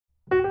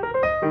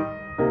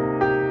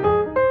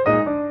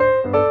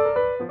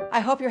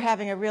hope you're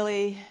having a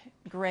really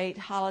great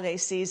holiday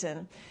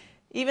season.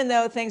 Even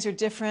though things are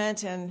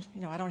different and,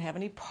 I don't have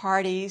any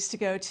parties to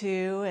go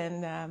to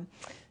and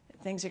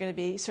things are going to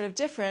be sort of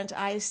different,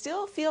 I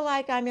still feel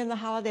like I'm in the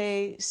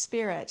holiday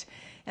spirit.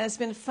 And it's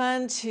been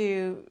fun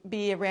to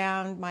be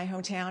around my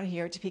hometown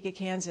here, Topeka,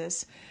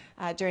 Kansas,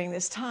 during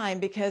this time,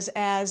 because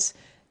as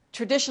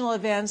traditional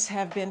events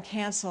have been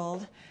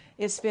canceled,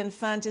 it's been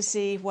fun to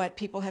see what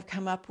people have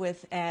come up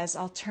with as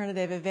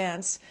alternative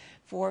events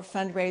for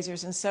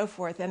fundraisers and so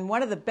forth. And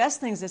one of the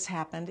best things that's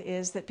happened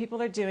is that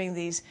people are doing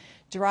these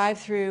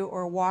drive-through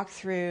or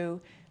walk-through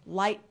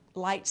light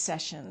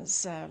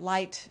sessions,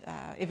 light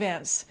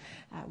events.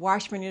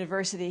 Washburn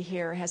University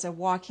here has a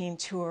walking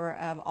tour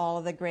of all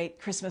of the great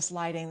Christmas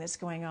lighting that's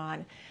going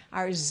on.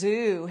 Our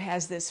zoo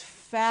has this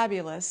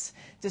fabulous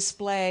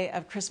display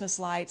of Christmas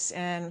lights,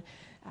 and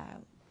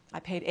I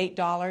paid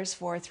 $8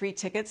 for 3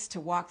 tickets to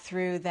walk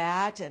through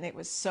that, and it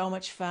was so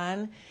much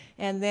fun.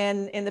 And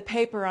then in the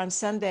paper on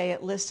Sunday,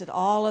 it listed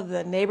all of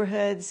the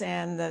neighborhoods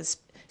and the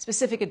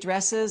specific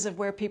addresses of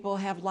where people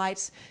have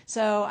lights.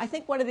 So I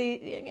think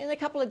in a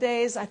couple of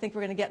days, I think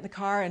we're going to get in the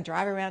car and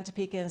drive around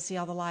Topeka and see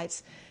all the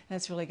lights, and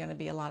it's really going to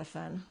be a lot of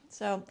fun.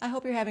 So I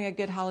hope you're having a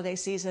good holiday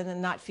season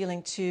and not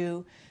feeling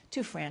too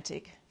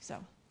frantic. So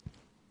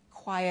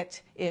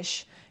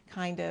quiet-ish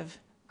kind of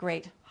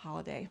great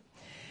holiday.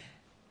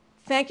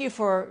 Thank you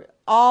for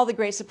all the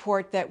great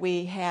support that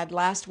we had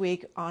last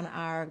week on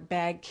our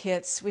bag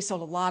kits. We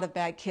sold a lot of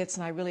bag kits,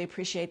 and I really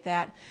appreciate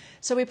that.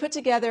 So we put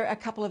together a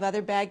couple of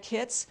other bag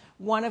kits,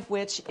 one of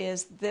which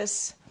is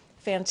this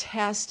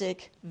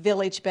fantastic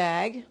village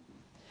bag.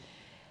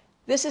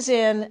 This is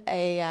in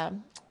a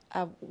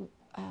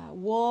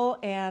wool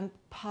and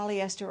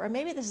polyester, or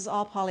maybe this is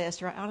all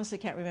polyester. I honestly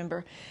can't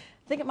remember.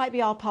 I think it might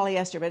be all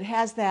polyester, but it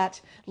has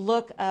that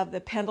look of the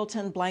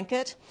Pendleton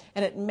blanket,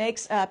 and it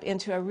makes up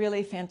into a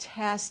really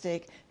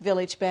fantastic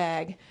village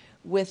bag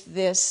with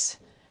this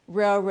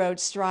railroad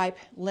stripe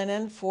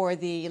linen for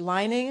the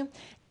lining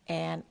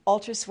and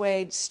ultra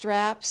suede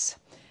straps.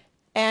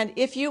 And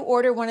if you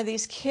order one of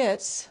these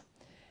kits,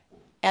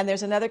 and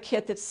there's another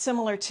kit that's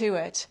similar to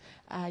it,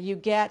 you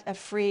get a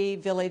free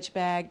village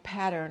bag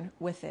pattern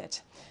with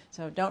it.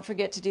 So don't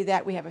forget to do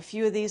that. We have a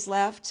few of these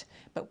left,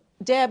 but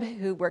Deb,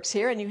 who works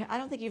here, and I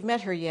don't think you've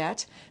met her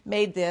yet,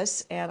 made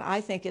this, and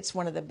I think it's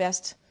one of the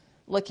best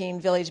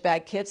looking village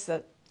bag kits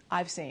that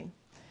I've seen.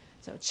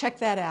 So check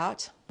that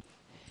out.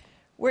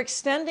 We're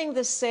extending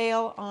the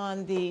sale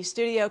on the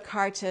Studio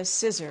Carta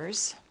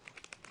scissors,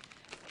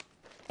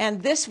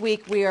 and this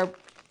week we are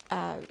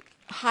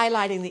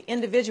highlighting the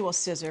individual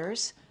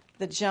scissors,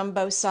 the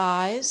jumbo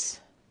size,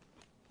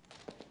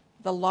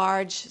 the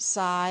large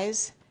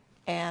size,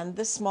 and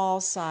the small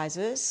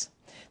sizes.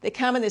 They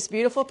come in this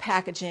beautiful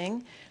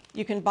packaging.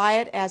 You can buy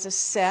it as a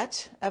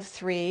set of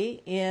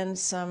 3 in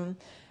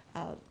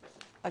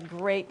a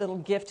great little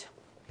gift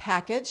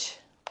package,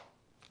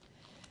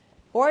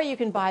 or you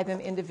can buy them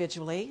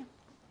individually.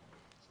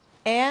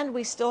 And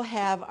we still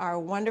have our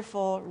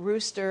wonderful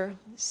Rooster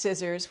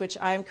scissors, which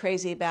I'm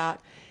crazy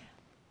about.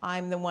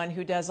 I'm the one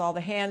who does all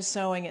the hand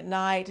sewing at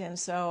night, and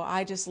so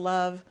I just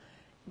love,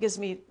 makes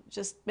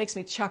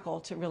me chuckle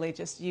to really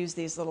just use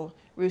these little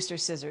Rooster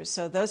scissors.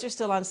 So those are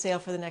still on sale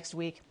for the next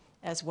week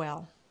as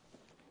well.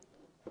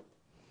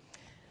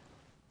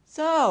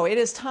 So it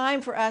is time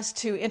for us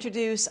to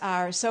introduce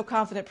our So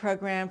Confident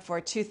program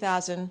for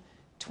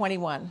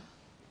 2021.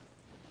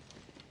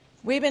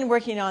 We've been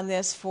working on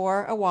this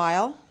for a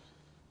while.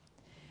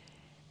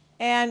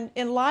 And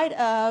in light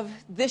of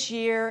this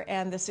year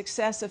and the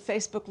success of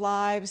Facebook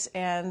Lives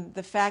and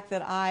the fact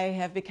that I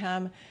have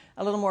become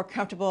a little more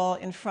comfortable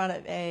in front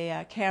of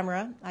a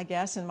camera, I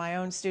guess, in my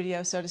own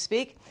studio, so to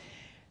speak,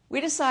 we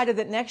decided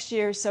that next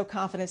year So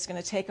Confident is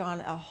going to take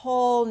on a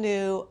whole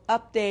new,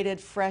 updated,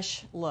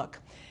 fresh look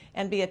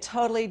and be a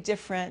totally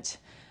different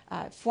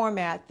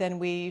format than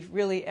we've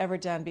really ever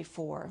done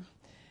before.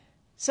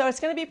 So it's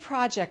going to be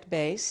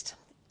project-based.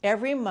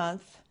 Every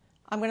month,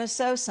 I'm going to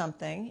sew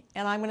something,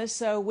 and I'm going to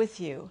sew with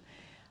you.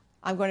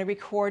 I'm going to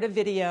record a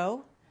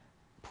video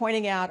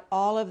pointing out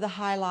all of the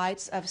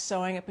highlights of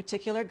sewing a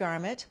particular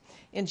garment.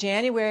 In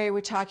January,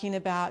 we're talking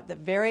about the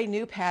very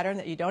new pattern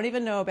that you don't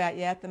even know about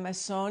yet, the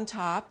Maison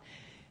top.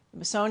 The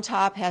Maison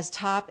top has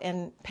top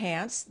and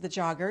pants, the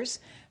joggers,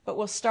 but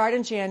we'll start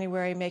in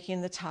January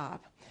making the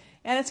top.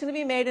 And it's going to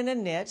be made in a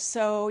knit,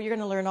 so you're going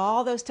to learn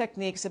all those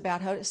techniques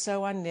about how to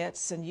sew on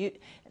knits and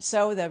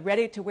sew the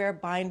ready-to-wear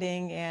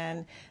binding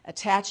and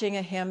attaching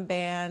a hem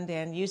band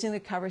and using the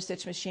cover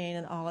stitch machine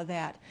and all of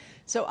that.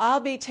 So I'll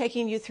be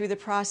taking you through the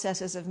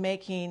processes of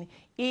making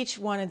each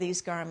one of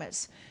these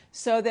garments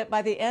so that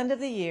by the end of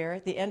the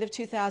year, the end of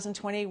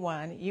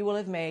 2021, you will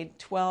have made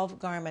 12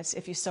 garments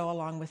if you sew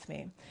along with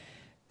me.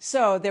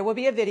 So there will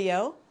be a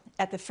video.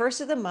 At the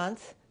first of the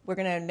month, we're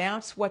going to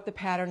announce what the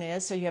pattern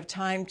is so you have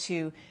time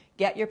to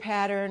get your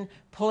pattern,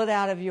 pull it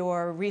out of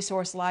your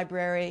resource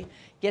library,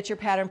 get your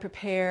pattern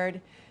prepared,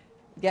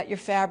 get your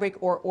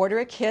fabric, or order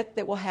a kit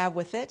that we'll have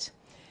with it.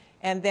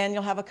 And then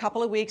you'll have a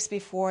couple of weeks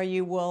before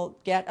you will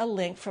get a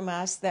link from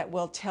us that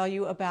will tell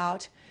you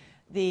about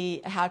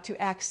how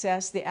to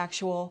access the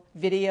actual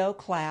video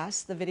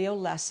class, the video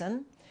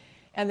lesson.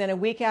 And then a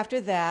week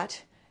after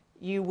that,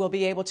 you will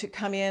be able to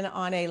come in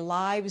on a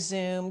live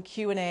Zoom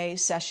Q&A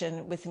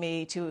session with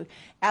me to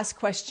ask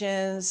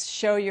questions,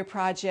 show your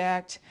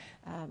project,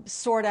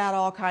 sort out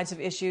all kinds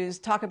of issues,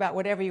 talk about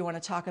whatever you want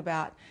to talk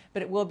about.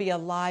 But it will be a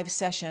live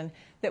session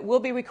that will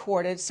be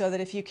recorded so that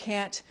if you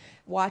can't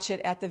watch it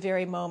at the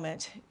very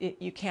moment,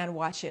 you can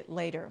watch it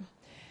later.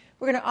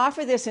 We're going to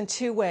offer this in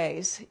two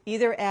ways,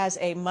 either as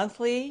a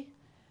monthly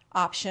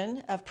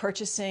option of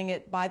purchasing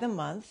it by the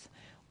month,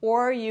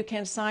 or you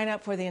can sign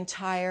up for the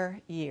entire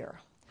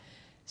year.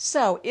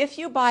 So if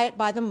you buy it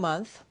by the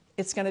month,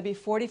 it's going to be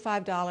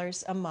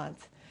 $45 a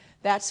month.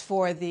 That's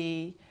for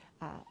the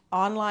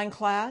online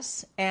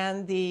class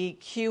and the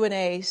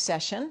Q&A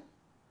session.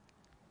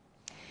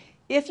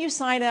 If you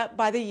sign up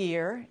by the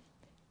year,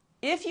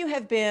 if you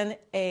have been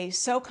a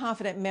So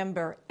Confident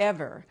member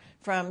ever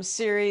from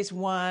Series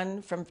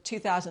 1 from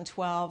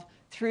 2012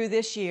 through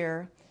this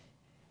year,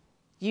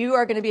 you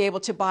are going to be able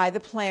to buy the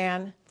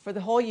plan for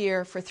the whole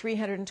year for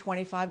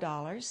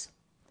 $325.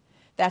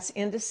 That's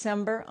in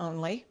December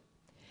only.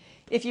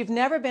 If you've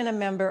never been a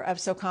member of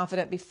So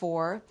Confident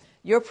before,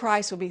 your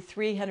price will be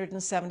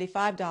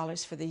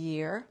 $375 for the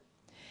year.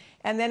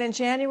 And then on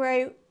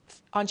January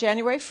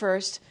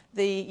 1st,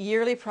 the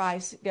yearly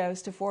price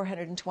goes to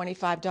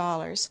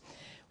 $425.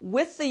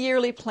 With the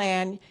yearly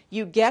plan,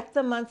 you get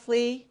the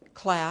monthly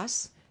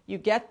class, you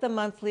get the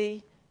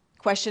monthly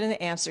question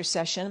and answer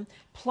session,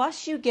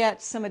 plus you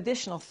get some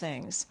additional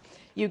things.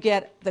 You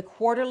get the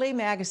quarterly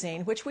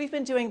magazine, which we've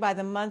been doing by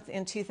the month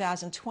in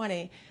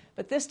 2020,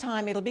 but this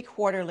time it'll be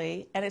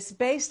quarterly, and it's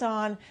based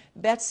on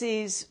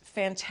Betsy's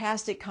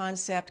fantastic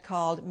concept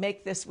called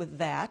Make This With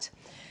That,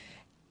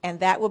 and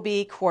that will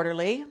be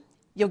quarterly.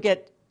 You'll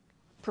get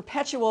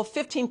perpetual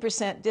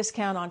 15%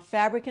 discount on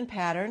fabric and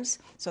patterns,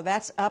 so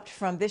that's up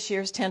from this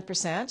year's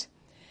 10%.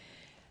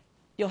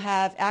 You'll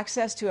have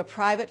access to a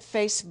private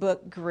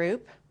Facebook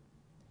group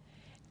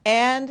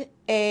and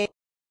a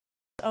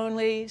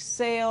only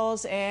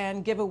sales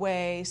and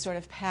giveaway sort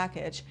of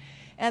package.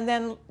 And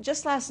then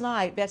just last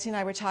night, Betsy and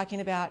I were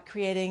talking about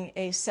creating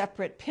a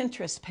separate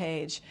Pinterest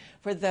page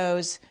for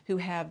those who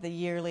have the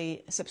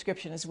yearly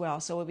subscription as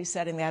well. So we'll be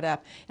setting that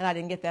up. And I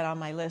didn't get that on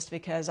my list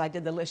because I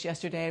did the list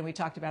yesterday and we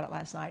talked about it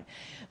last night.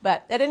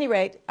 But at any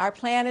rate, our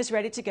plan is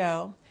ready to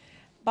go.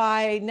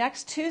 By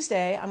next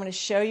Tuesday, I'm going to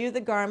show you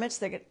the garments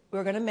that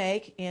we're going to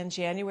make in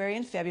January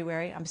and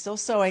February. I'm still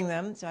sewing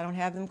them, so I don't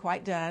have them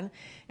quite done.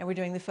 And we're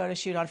doing the photo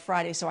shoot on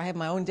Friday, so I have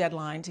my own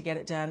deadline to get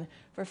it done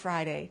for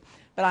Friday.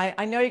 But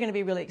I know you're going to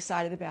be really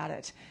excited about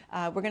it.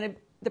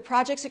 The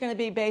projects are going to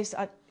be based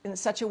in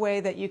such a way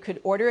that you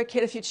could order a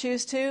kit if you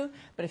choose to,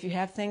 but if you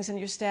have things in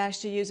your stash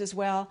to use as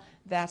well,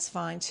 that's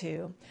fine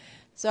too.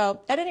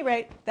 So at any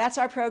rate, that's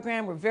our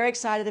program. We're very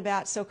excited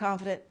about So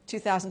Confident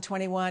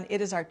 2021.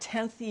 It is our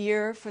 10th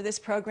year for this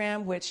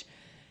program, which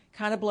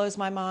kind of blows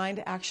my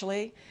mind,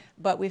 actually.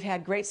 But we've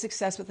had great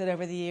success with it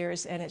over the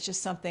years, and it's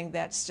just something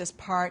that's just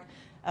part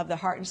of the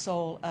heart and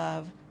soul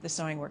of the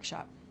sewing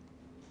workshop.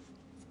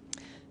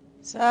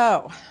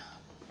 So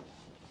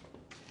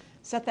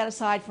set that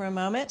aside for a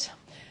moment.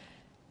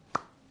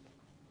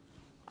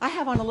 I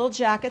have on a little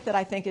jacket that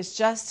I think is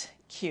just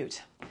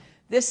cute.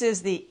 This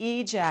is the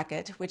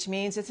E-jacket, which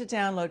means it's a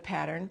download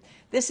pattern.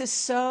 This is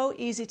so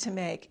easy to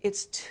make.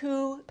 It's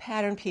 2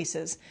 pattern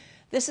pieces.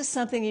 This is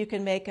something you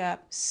can make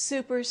up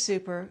super,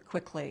 super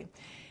quickly.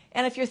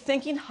 And if you're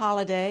thinking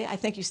holiday, I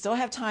think you still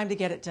have time to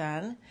get it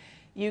done.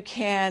 You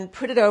can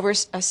put it over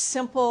a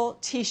simple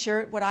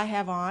t-shirt. What I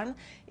have on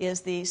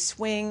is the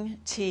swing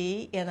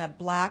tee in a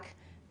black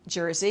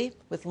jersey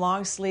with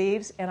long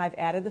sleeves, and I've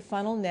added the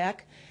funnel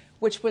neck,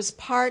 which was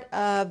part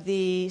of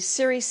the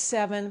Series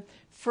 7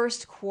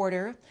 first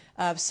quarter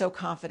of So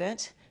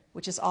Confident,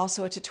 which is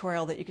also a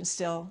tutorial that you can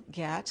still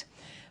get.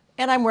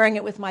 And I'm wearing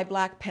it with my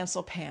black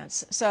pencil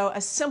pants. So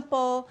a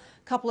simple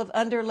couple of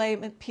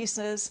underlayment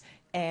pieces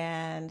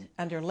and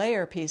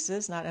underlayer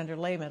pieces, not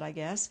underlayment, I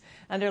guess,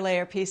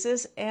 underlayer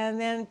pieces, and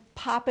then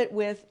pop it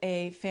with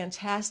a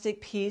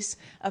fantastic piece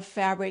of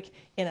fabric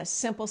in a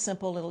simple,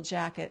 simple little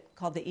jacket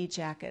called the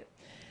E-jacket.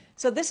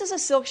 So this is a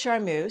silk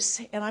charmeuse,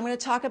 and I'm going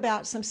to talk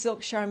about some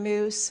silk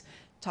charmeuse,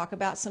 talk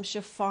about some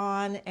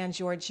chiffon and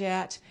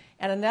georgette,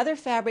 and another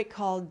fabric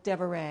called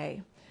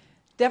devore.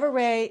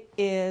 Devore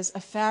is a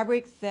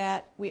fabric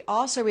that we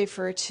also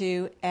refer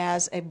to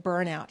as a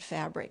burnout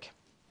fabric.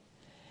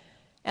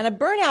 And a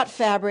burnout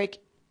fabric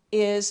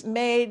is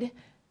made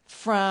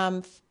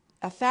from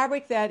a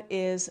fabric that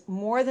is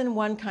more than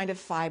one kind of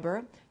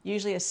fiber,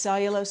 usually a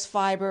cellulose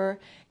fiber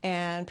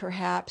and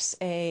perhaps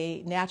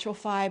a natural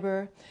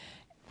fiber.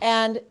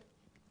 And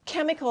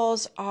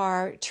chemicals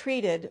are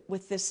treated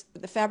with this,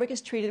 the fabric is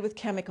treated with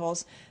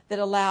chemicals that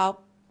allow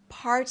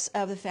parts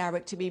of the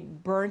fabric to be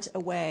burnt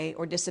away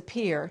or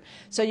disappear.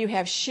 So you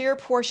have sheer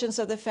portions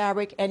of the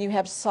fabric and you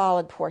have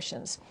solid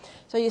portions.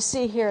 So you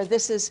see here,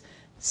 this is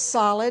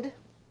solid,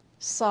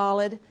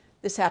 solid.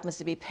 This happens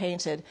to be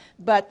painted,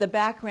 but the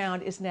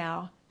background is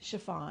now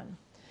chiffon.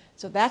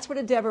 So that's what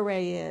a devore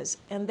is,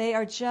 and they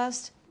are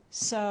just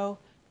so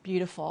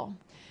beautiful.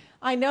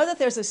 I know that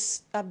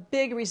there's a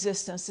big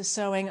resistance to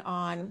sewing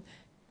on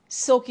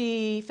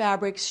silky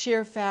fabrics,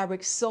 sheer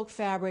fabrics, silk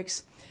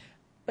fabrics,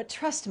 but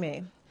trust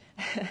me,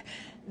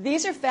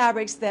 these are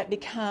fabrics that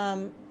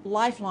become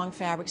lifelong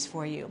fabrics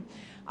for you.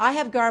 I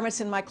have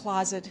garments in my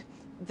closet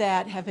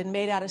that have been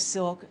made out of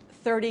silk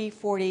 30,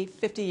 40,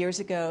 50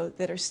 years ago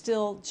that are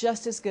still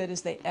just as good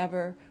as they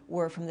ever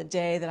were from the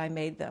day that I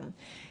made them.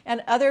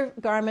 And other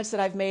garments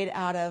that I've made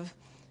out of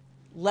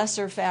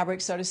lesser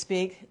fabrics, so to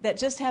speak, that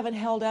just haven't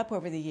held up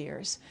over the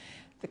years.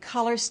 The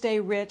colors stay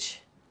rich,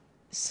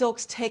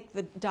 silks take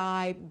the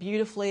dye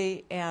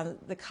beautifully, and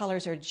the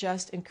colors are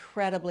just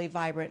incredibly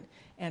vibrant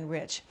and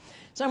rich.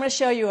 So I'm going to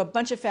show you a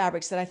bunch of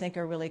fabrics that I think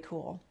are really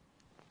cool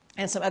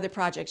and some other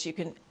projects you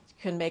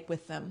can make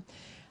with them.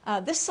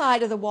 This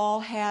side of the wall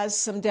has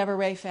some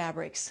devore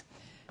fabrics.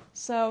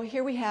 So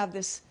here we have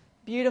this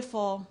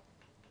beautiful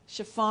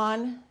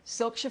chiffon,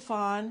 silk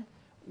chiffon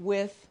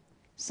with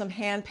some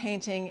hand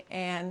painting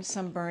and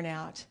some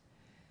burnout.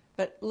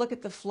 But look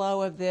at the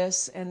flow of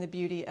this and the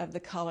beauty of the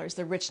colors,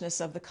 the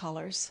richness of the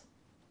colors.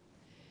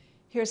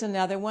 Here's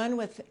another one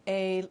with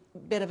a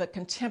bit of a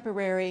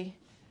contemporary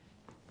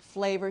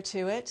flavor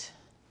to it.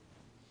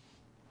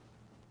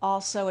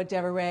 Also a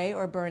devore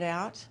or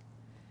burnout.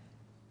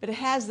 But it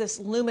has this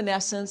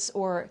luminescence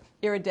or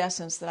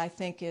iridescence that I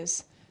think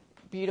is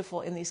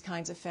beautiful in these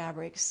kinds of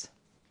fabrics.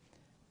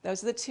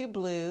 Those are the two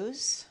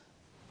blues.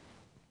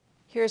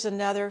 Here's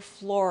another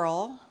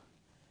floral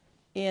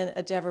in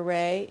a devore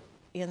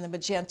in the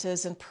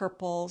magentas and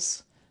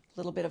purples, a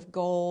little bit of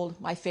gold,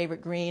 my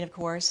favorite green, of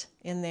course,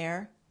 in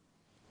there.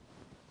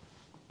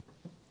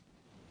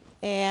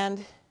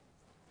 And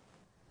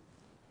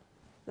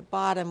the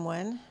bottom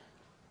one,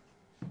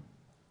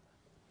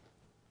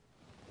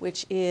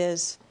 which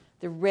is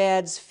the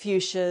reds,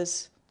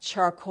 fuchsias,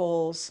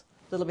 charcoals,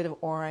 a little bit of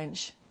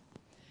orange.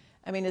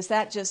 I mean, is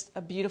that just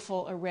a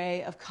beautiful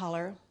array of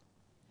color?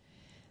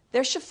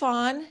 There's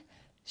chiffon.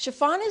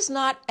 Chiffon is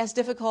not as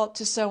difficult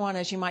to sew on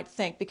as you might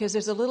think because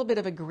there's a little bit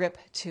of a grip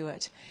to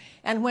it.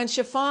 And when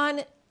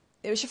chiffon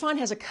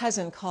has a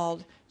cousin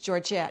called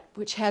georgette,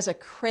 which has a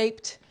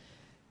creped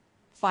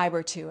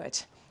fiber to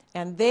it.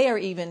 And they are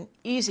even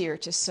easier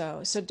to sew.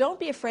 So don't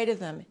be afraid of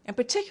them. And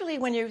particularly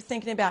when you're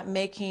thinking about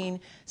making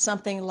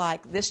something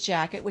like this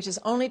jacket, which is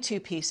only 2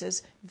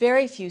 pieces,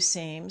 very few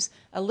seams,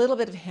 a little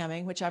bit of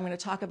hemming, which I'm going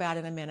to talk about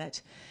in a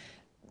minute.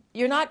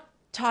 You're not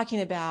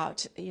talking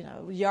about,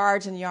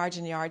 yards and yards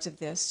and yards of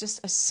this,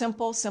 just a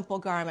simple, simple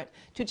garment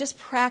to just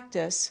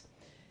practice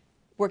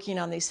working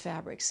on these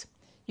fabrics.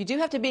 You do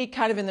have to be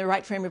kind of in the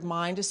right frame of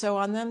mind to sew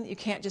on them. You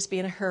can't just be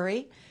in a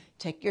hurry.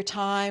 Take your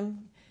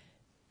time.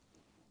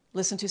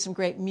 Listen to some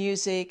great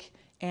music,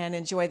 and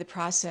enjoy the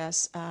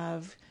process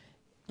of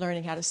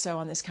learning how to sew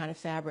on this kind of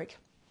fabric.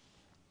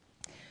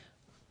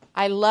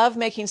 I love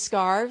making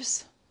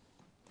scarves,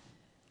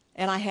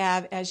 and I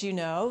have, as you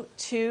know,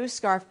 2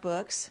 scarf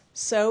books,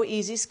 Sew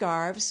Easy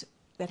Scarves,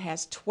 that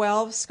has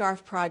 12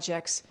 scarf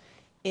projects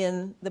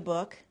in the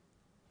book,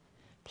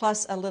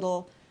 plus a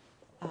little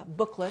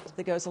booklet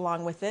that goes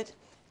along with it.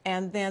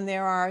 And then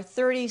there are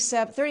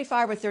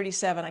 35 or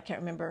 37, I can't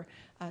remember,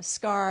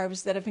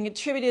 scarves that have been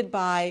contributed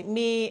by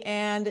me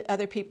and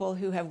other people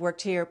who have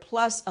worked here,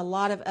 plus a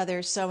lot of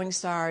other sewing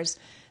stars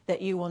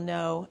that you will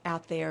know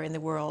out there in the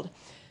world.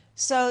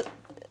 So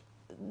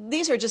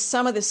these are just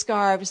some of the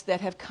scarves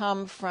that have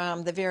come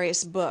from the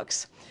various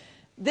books.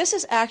 This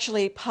is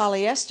actually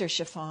polyester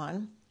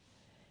chiffon,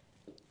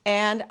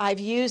 and I've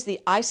used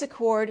the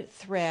isocord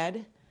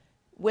thread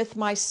with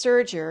my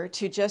serger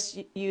to just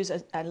use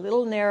a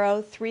little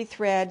narrow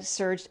 3-thread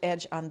serged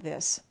edge on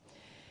this.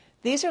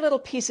 These are little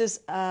pieces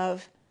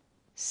of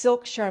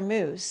silk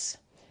charmeuse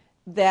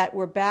that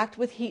were backed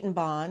with heat and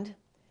bond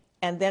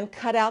and then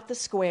cut out the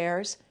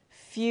squares,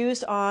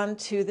 fused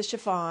onto the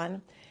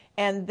chiffon,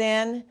 and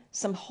then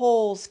some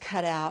holes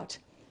cut out.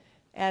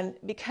 And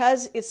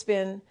because it's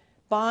been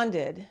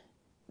bonded,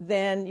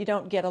 then you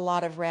don't get a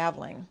lot of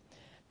raveling.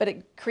 But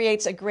it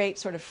creates a great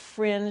sort of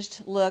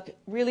fringed look,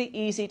 really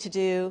easy to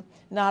do,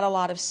 not a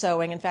lot of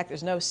sewing. In fact,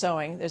 there's no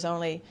sewing. There's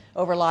only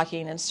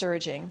overlocking and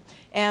serging.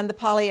 And the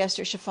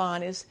polyester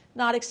chiffon is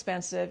not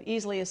expensive,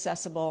 easily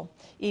accessible.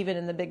 Even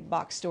in the big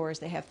box stores,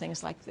 they have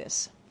things like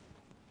this.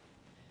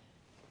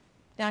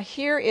 Now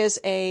here is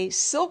a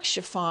silk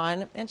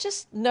chiffon, and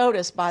just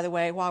notice, by the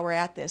way, while we're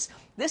at this,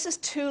 this is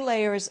 2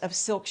 layers of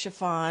silk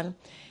chiffon,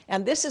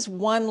 and this is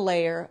 1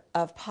 layer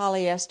of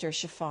polyester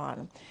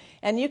chiffon.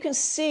 And you can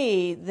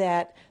see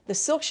that the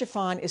silk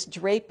chiffon is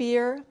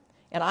drapier,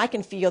 and I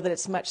can feel that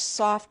it's much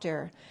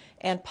softer.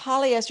 And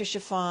polyester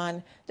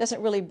chiffon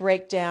doesn't really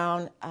break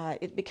down.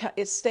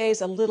 It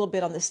stays a little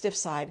bit on the stiff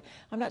side.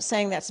 I'm not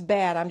saying that's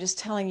bad. I'm just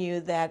telling you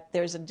that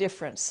there's a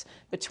difference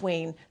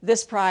between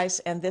this price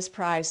and this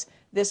price,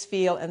 this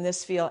feel and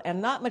this feel,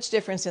 and not much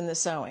difference in the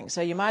sewing.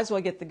 So you might as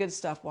well get the good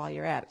stuff while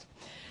you're at it.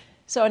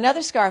 So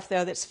another scarf,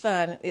 though, that's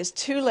fun is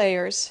 2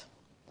 layers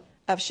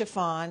of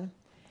chiffon.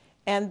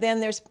 And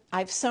then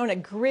I've sewn a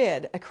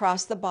grid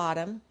across the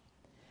bottom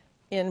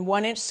in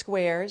 1-inch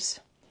squares,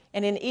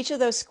 and in each of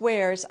those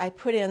squares I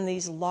put in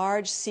these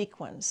large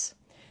sequins.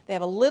 They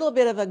have a little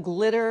bit of a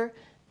glitter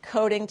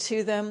coating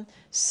to them,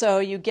 so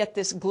you get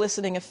this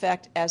glistening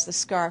effect as the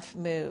scarf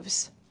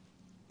moves.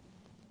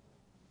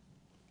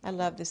 I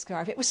love this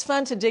scarf. It was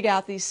fun to dig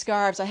out these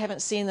scarves. I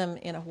haven't seen them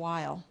in a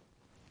while.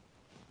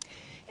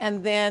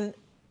 And then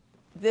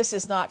this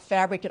is not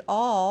fabric at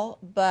all,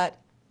 but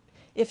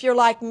if you're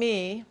like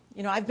me,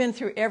 you know, I've been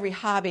through every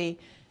hobby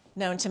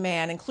known to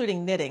man,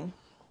 including knitting,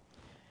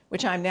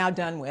 which I'm now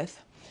done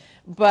with.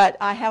 But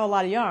I have a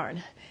lot of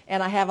yarn,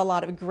 and I have a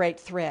lot of great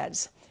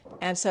threads.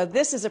 And so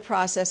this is a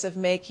process of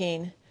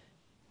making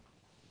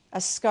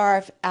a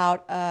scarf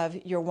out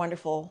of your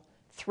wonderful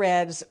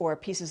threads or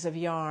pieces of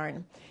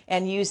yarn,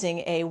 and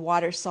using a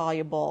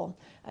water-soluble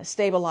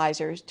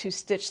stabilizer to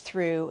stitch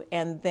through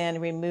and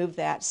then remove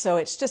that. So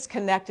it's just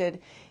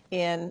connected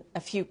in a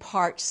few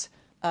parts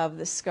of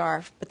the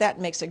scarf, but that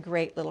makes a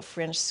great little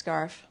fringe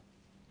scarf.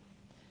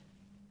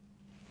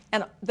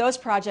 And those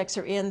projects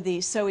are in the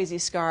Sew Easy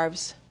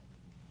Scarves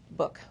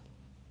book.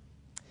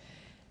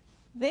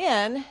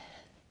 Then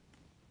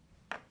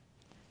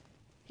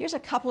here's a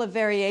couple of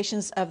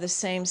variations of the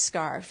same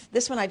scarf.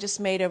 This one I just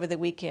made over the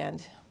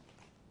weekend.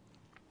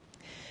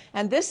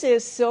 And this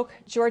is silk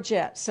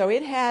georgette. So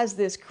it has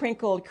this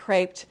crinkled,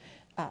 creped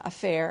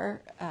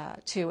affair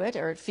to it,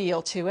 or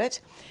feel to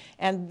it.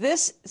 And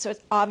this, so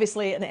it's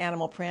obviously an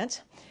animal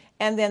print.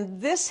 And then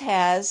this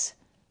has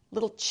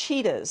little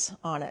cheetahs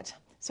on it.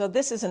 So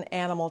this is an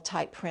animal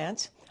type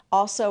print,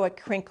 also a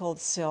crinkled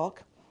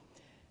silk.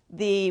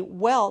 The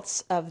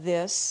welts of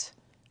this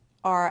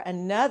are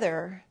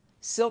another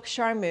silk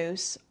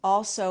charmeuse,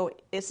 also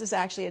this is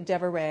actually a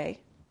devore.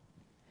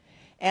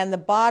 And the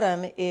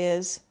bottom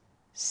is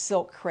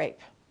silk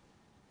crepe.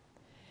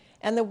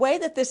 And the way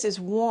that this is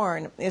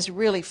worn is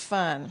really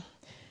fun.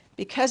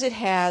 Because it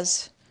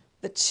has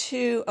the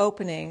two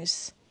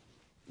openings,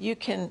 you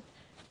can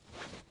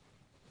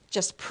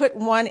just put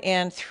one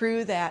end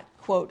through that,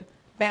 quote,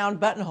 bound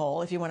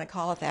buttonhole, if you want to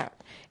call it that,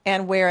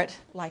 and wear it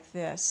like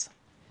this.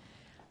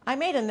 I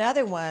made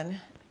another one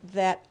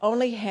that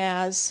only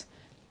has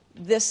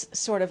this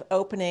sort of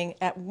opening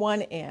at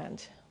one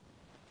end.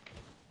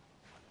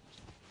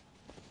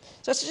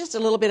 So it's just a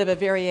little bit of a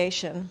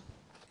variation,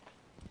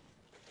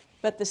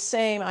 but the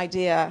same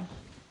idea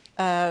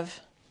of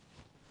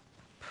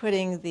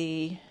putting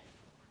the,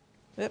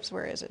 oops,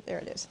 where is it? There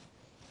it is.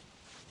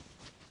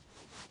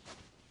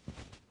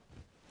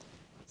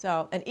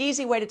 So an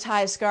easy way to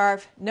tie a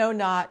scarf, no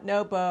knot,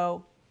 no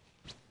bow,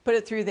 put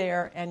it through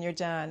there and you're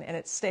done, and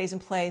it stays in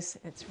place.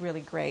 It's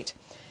really great.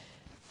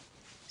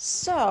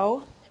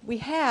 So we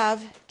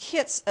have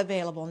kits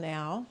available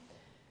now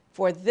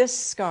for this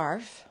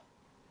scarf.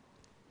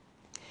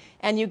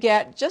 And you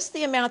get just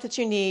the amount that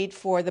you need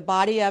for the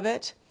body of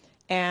it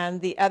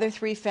and the other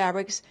three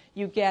fabrics.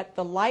 You get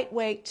the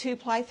lightweight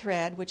 2-ply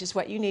thread, which is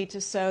what you need to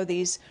sew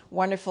these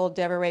wonderful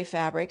devore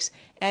fabrics,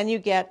 and you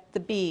get the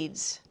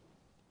beads.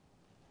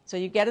 So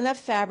you get enough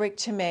fabric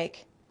to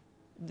make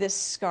this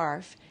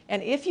scarf.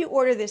 And if you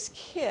order this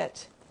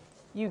kit,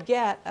 you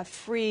get a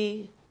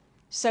free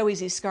Sew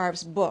Easy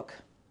Scarves book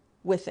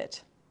with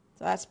it.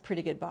 So that's a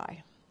pretty good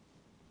buy.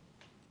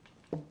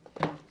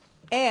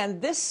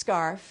 And this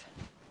scarf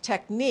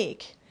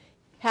technique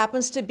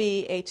happens to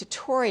be a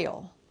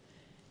tutorial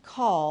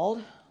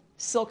called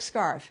Silk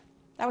Scarf.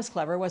 That was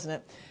clever, wasn't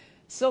it?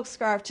 Silk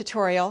Scarf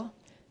tutorial.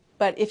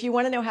 But if you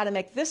want to know how to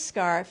make this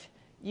scarf,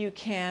 you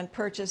can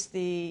purchase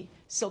the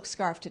Silk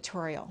Scarf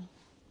tutorial.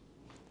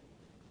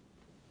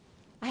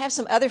 I have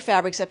some other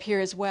fabrics up here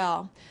as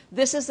well.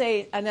 This is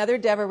another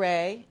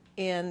devore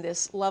in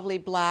this lovely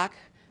black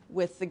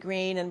with the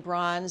green and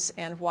bronze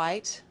and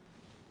white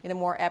in a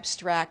more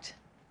abstract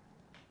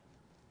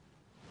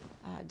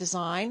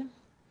design.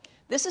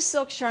 This is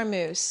silk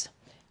charmeuse.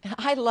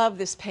 I love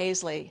this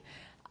paisley.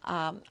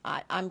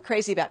 I'm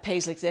crazy about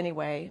paisleys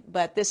anyway,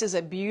 but this is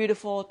a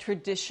beautiful,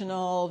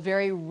 traditional,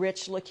 very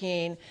rich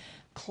looking,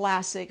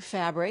 classic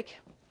fabric.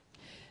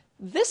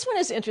 This one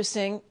is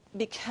interesting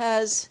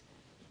because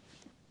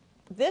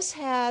this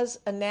has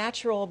a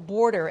natural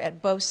border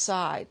at both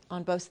sides,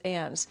 on both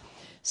ends.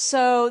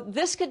 So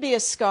this could be a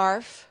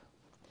scarf,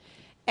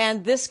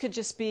 and this could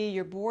just be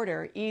your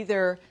border,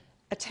 either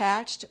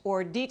attached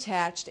or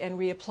detached and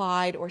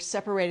reapplied or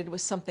separated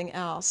with something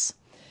else.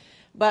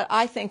 But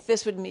I think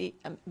this would be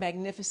a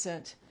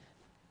magnificent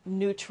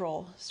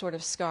neutral sort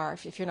of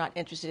scarf if you're not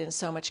interested in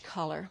so much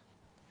color.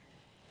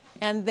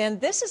 And then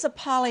this is a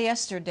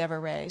polyester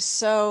devore,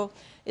 so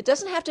it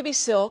doesn't have to be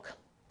silk,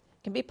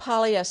 it can be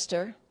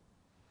polyester.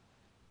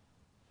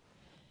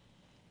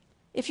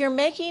 If you're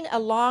making a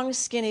long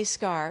skinny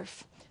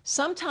scarf,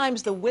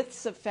 sometimes the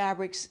widths of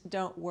fabrics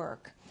don't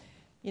work.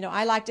 You know,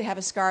 I like to have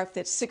a scarf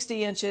that's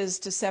 60 inches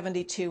to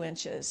 72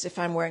 inches if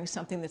I'm wearing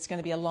something that's going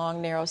to be a long,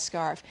 narrow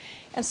scarf.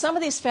 And some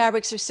of these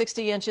fabrics are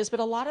 60 inches, but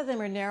a lot of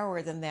them are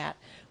narrower than that,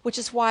 which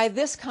is why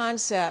this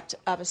concept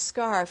of a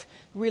scarf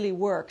really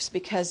works,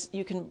 because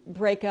you can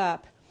break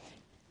up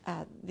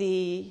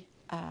the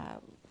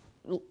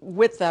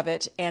width of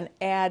it and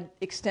add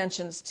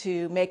extensions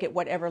to make it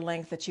whatever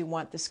length that you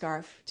want the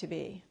scarf to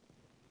be.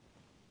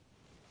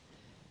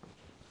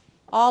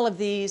 All of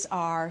these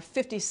are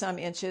 50-some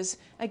inches.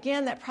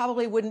 Again, that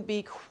probably wouldn't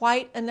be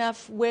quite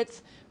enough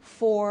width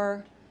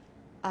for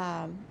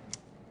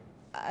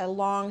a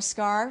long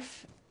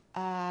scarf,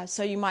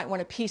 so you might want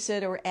to piece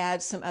it or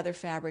add some other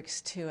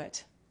fabrics to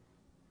it.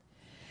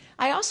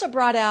 I also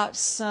brought out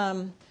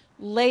some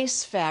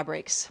lace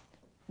fabrics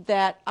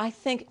that I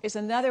think is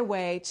another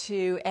way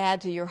to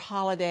add to your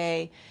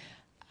holiday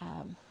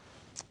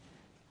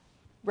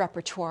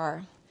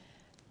repertoire.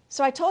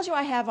 So I told you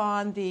I have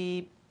on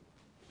the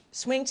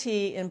swing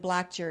tee in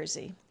black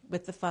jersey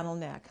with the funnel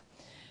neck.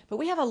 But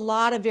we have a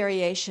lot of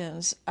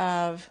variations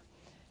of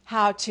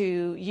how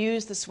to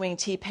use the swing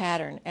tee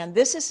pattern. And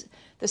this is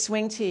the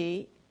swing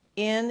tee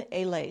in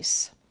a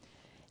lace.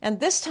 And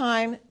this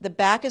time the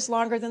back is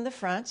longer than the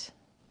front.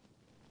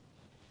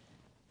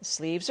 The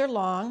sleeves are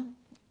long,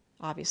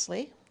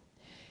 obviously.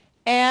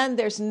 And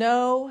there's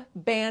no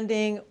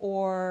banding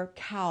or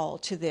cowl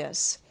to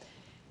this.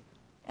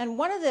 And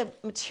one of the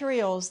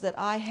materials that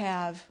I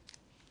have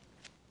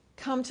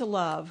come to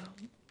love,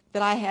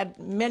 that I had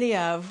many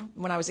of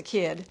when I was a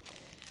kid,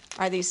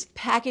 are these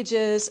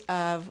packages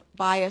of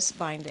bias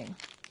binding.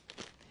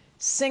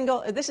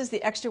 This is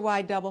the extra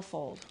wide double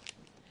fold.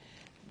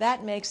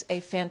 That makes a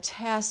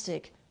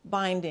fantastic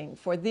binding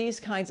for these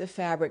kinds of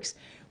fabrics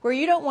where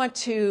you don't want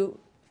to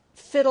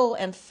fiddle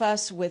and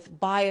fuss with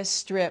bias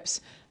strips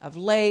of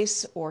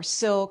lace or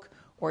silk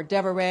or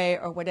devore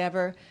or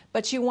whatever,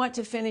 but you want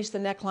to finish the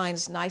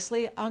necklines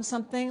nicely on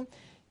something.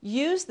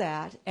 Use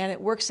that and it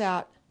works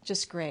out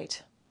just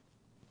great.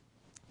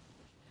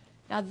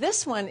 Now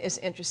this one is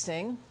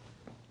interesting.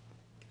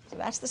 So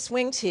that's the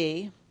swing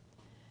tee.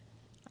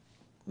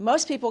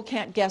 Most people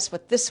can't guess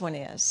what this one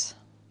is.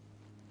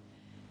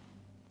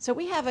 So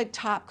we have a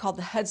top called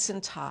the Hudson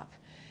top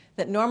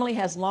that normally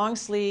has long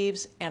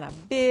sleeves and a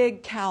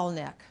big cowl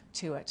neck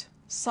to it,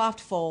 soft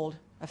fold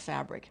of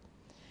fabric.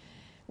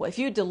 Well, if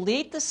you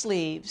delete the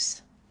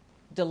sleeves,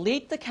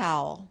 delete the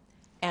cowl,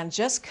 and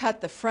just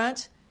cut the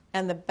front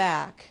and the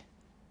back,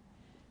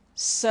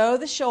 sew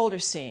the shoulder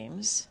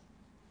seams,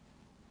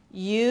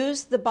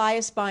 use the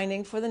bias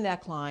binding for the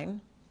neckline,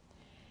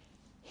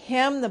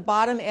 hem the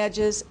bottom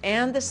edges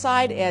and the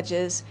side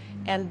edges,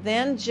 and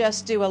then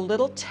just do a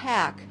little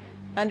tack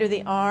under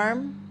the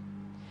arm.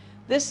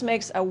 This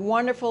makes a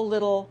wonderful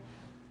little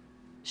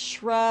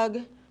shrug,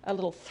 a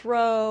little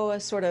throw, a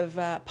sort of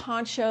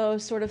poncho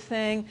sort of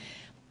thing.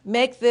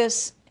 Make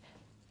this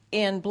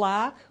in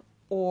black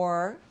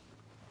or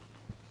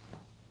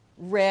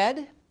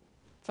red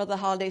for the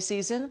holiday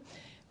season.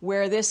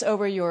 Wear this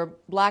over your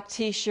black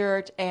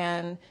t-shirt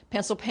and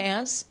pencil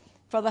pants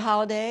for the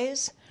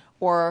holidays.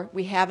 Or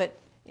we have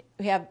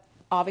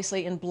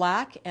obviously in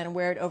black and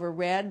wear it over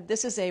red.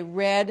 This is a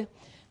red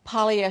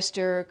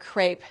polyester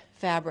crepe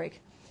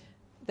fabric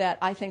that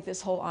I think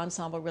this whole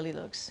ensemble really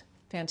looks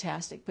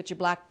fantastic. Put your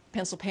black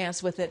pencil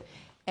pants with it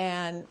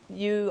and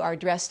you are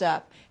dressed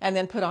up. And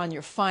then put on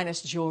your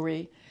finest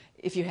jewelry,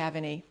 if you have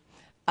any,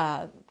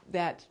 get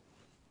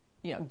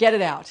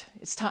it out.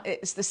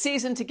 It's the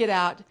season to get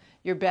out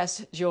your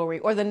best jewelry,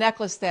 or the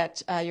necklace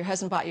that your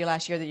husband bought you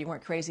last year that you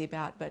weren't crazy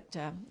about, but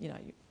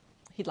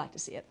he'd like to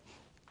see it.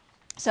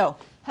 So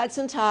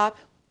Hudson top,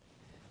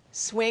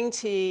 swing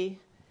tee,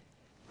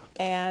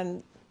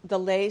 and the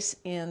lace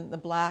in the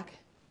black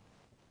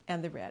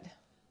and the red.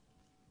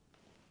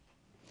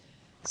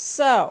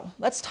 So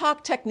let's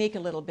talk technique a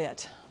little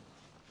bit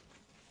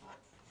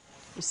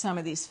with some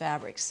of these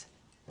fabrics.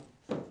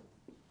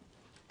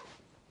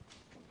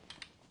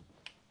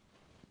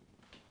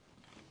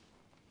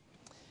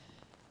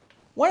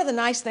 One of the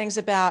nice things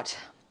about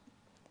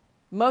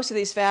most of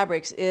these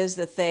fabrics is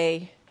that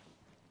they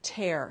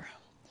tear.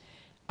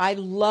 I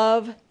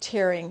love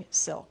tearing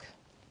silk.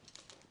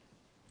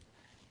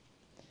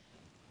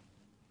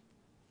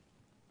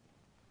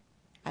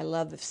 I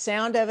love the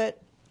sound of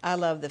it. I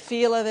love the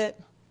feel of it.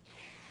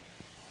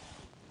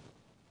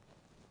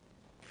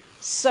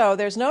 So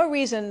there's no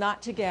reason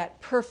not to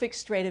get perfect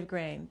straight of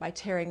grain by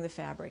tearing the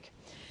fabric.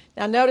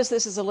 Now notice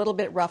this is a little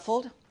bit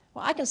ruffled.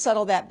 Well, I can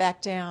settle that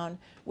back down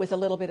with a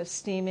little bit of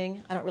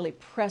steaming. I don't really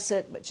press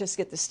it, but just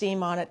get the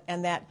steam on it,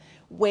 and that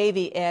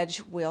wavy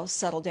edge will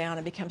settle down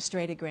and become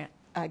straight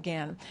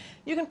again.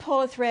 You can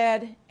pull a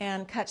thread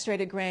and cut straight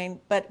of grain,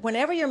 but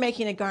whenever you're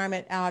making a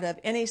garment out of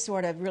any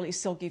sort of really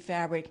silky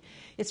fabric,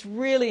 it's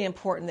really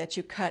important that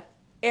you cut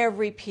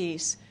every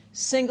piece,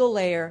 single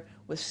layer,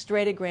 with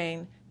straight of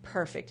grain,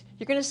 perfect.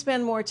 You're going to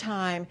spend more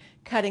time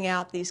cutting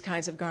out these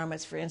kinds of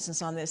garments, for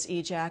instance, on this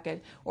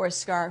e-jacket or a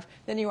scarf,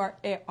 than you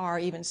are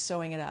even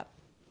sewing it up.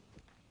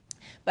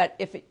 But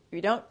if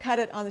you don't cut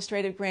it on the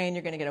straight of grain,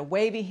 you're going to get a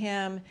wavy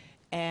hem,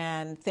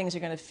 and things are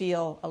going to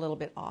feel a little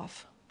bit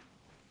off.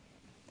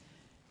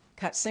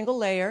 Cut single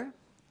layer.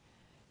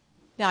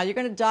 Now you're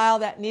going to dial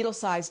that needle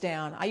size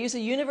down. I use a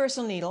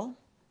universal needle.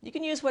 You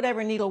can use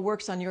whatever needle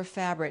works on your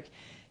fabric.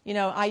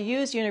 I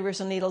use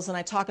universal needles and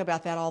I talk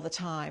about that all the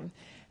time.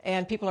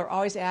 And people are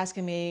always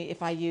asking me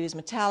if I use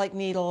metallic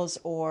needles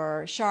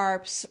or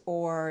sharps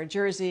or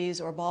jerseys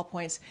or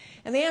ballpoints.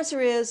 And the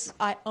answer is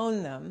I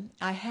own them.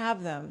 I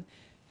have them.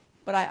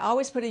 But I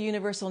always put a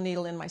universal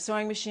needle in my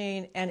sewing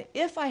machine. And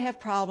if I have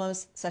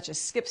problems such as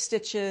skip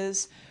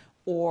stitches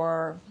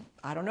or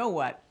I don't know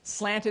what,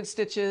 slanted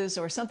stitches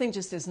or something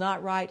just is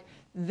not right,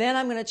 then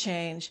I'm going to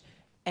change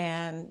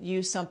and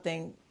use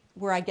something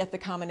where I get the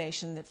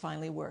combination that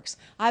finally works.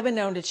 I've been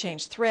known to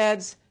change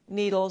threads,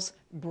 needles,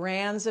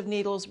 brands of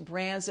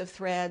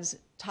threads,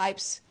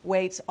 types,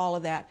 weights, all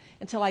of that,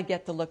 until I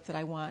get the look that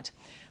I want.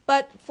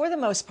 But for the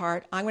most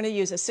part, I'm going to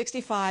use a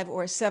 65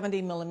 or a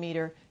 70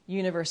 millimeter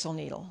universal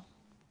needle.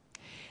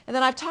 And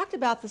then I've talked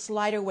about this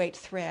lighter weight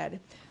thread.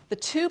 The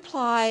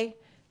 2-ply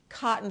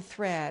cotton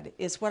thread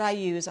is what I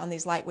use on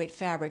these lightweight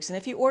fabrics. And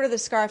if you order the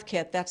scarf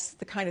kit, that's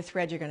the kind of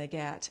thread you're going to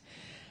get.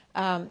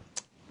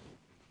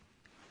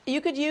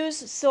 You could use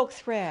silk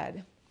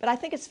thread, but I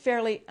think it's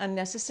fairly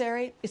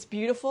unnecessary. It's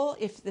beautiful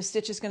if the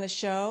stitch is going to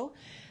show,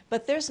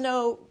 but there's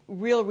no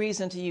real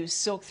reason to use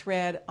silk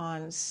thread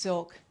on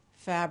silk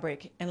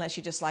fabric unless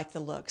you just like the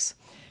looks.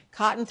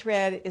 Cotton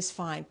thread is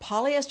fine.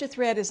 Polyester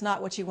thread is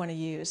not what you want to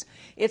use.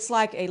 It's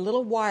like a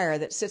little wire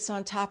that sits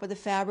on top of the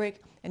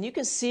fabric, and you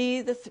can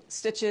see the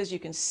stitches, you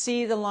can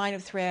see the line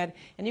of thread,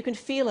 and you can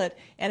feel it,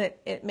 and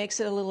it makes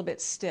it a little bit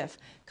stiff.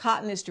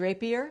 Cotton is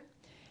drapier,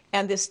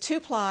 and this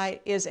 2-ply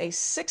is a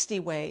 60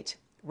 weight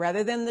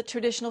rather than the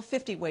traditional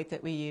 50 weight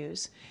that we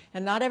use.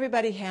 And not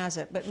everybody has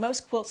it, but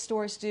most quilt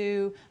stores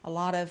do, a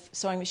lot of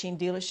sewing machine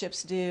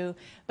dealerships do,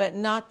 but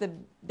not the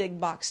big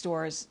box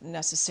stores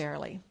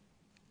necessarily.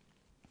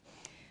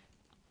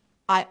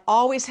 I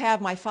always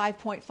have my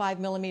 5.5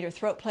 millimeter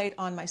throat plate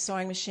on my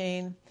sewing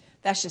machine.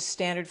 That's just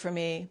standard for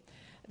me.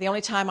 The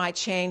only time I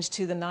change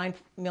to the 9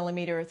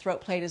 millimeter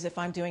throat plate is if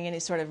I'm doing any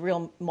sort of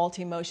real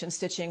multi-motion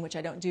stitching, which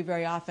I don't do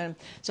very often.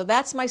 So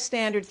that's my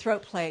standard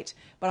throat plate.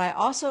 But I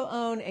also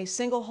own a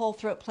single hole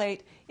throat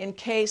plate in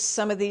case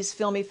some of these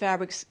filmy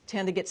fabrics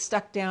tend to get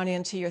stuck down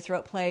into your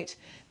throat plate,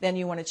 then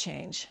you want to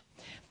change.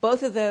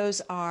 Both of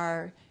those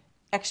are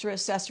extra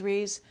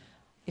accessories.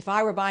 If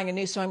I were buying a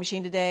new sewing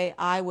machine today,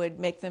 I would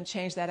make them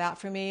change that out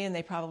for me, and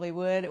they probably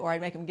would, or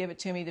I'd make them give it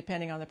to me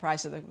depending on the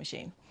price of the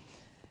machine.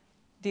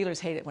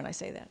 Dealers hate it when I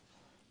say that.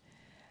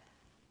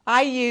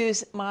 I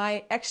use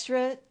my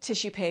extra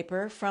tissue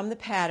paper from the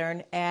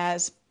pattern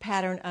as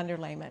pattern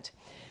underlayment.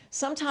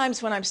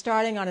 Sometimes when I'm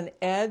starting on an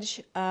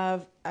edge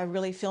of a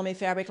really filmy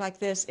fabric like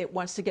this, it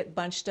wants to get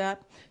bunched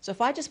up. So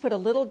if I just put a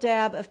little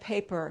dab of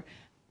paper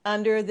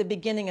under the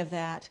beginning of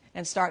that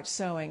and start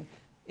sewing,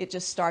 it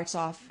just starts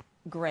off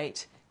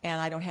great,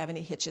 and I don't have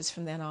any hitches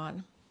from then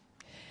on.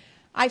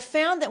 I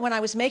found that when I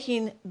was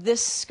making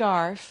this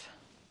scarf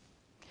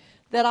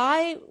that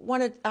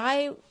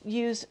I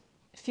use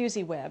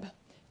fusee web.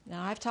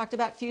 Now I've talked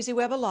about fusee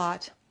web a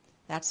lot.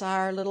 That's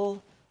our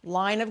little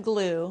line of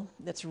glue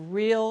that's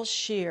real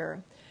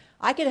sheer.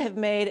 I could have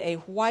made a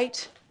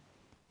white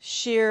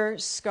sheer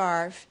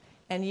scarf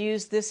and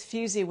used this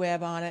fusee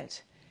web on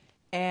it,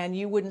 and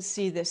you wouldn't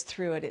see this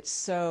through it. It's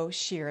so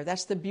sheer.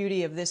 That's the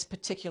beauty of this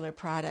particular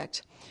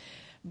product.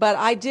 But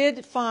I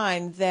did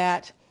find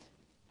that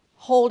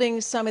holding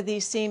some of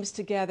these seams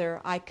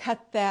together, I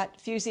cut that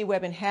fusee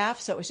web in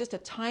half, so it was just a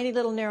tiny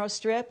little narrow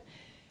strip,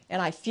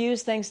 and I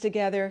fused things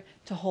together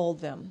to hold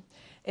them.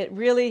 It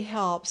really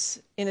helps,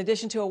 in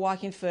addition to a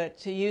walking foot,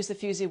 to use the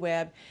fusee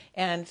web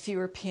and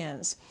fewer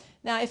pins.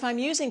 Now, if I'm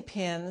using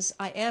pins,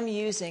 I am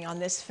using on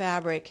this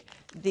fabric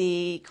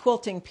the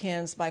quilting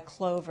pins by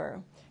Clover,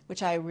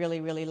 which I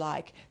really, really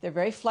like. They're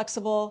very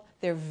flexible,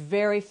 they're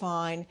very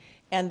fine,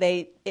 and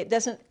it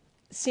doesn't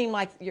seem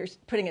like you're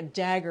putting a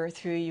dagger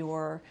through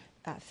your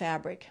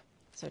fabric.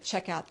 So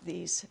check out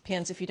these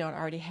pins if you don't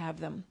already have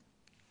them.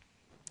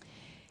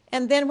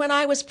 And then when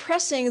I was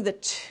pressing the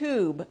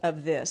tube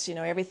of this, you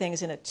know,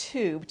 everything's in a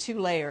tube, 2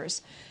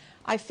 layers,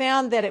 I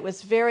found that it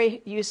was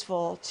very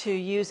useful to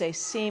use a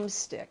seam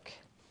stick.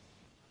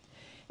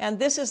 And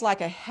this is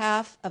like a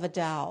half of a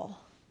dowel,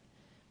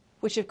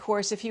 which of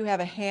course if you have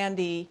a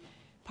handy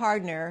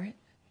partner,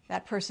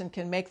 that person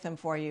can make them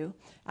for you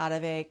out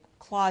of a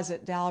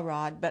closet dowel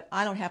rod, but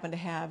I don't happen to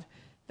have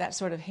that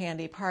sort of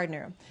handy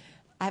partner.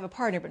 I have a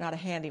partner, but not a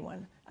handy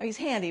one. I mean, he's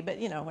handy, but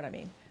you know what I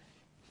mean.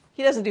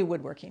 He doesn't do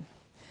woodworking.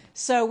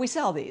 So we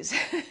sell these.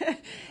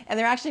 And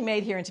they're actually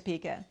made here in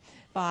Topeka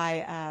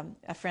by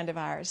a friend of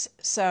ours.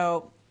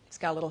 So it's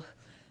got a little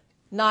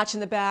notch in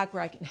the back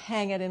where I can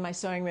hang it in my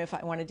sewing room if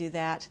I want to do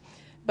that.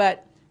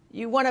 But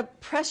you want to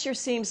press your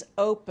seams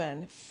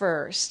open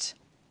first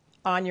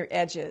on your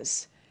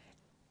edges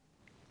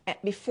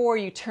before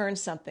you turn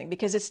something,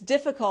 because it's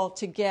difficult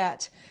to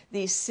get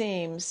these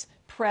seams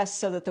pressed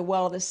so that the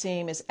well of the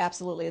seam is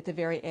absolutely at the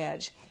very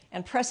edge.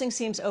 And pressing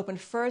seams open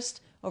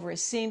first over a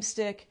seam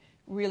stick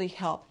really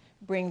help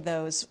bring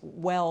those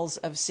wells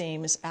of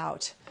seams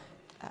out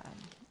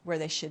where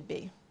they should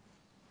be.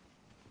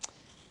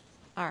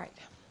 All right.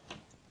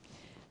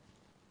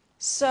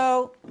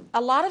 So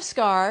a lot of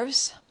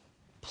scarves,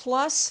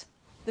 plus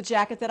the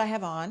jacket that I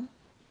have on,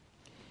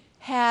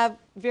 have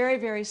very,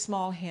 very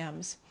small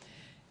hems.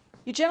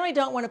 You generally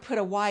don't want to put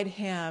a wide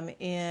hem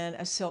in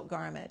a silk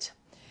garment.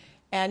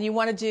 And you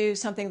want to do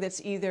something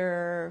that's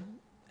either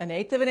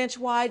 1/8 of an inch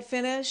wide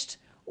finished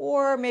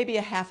or maybe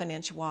 1/2 an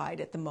inch wide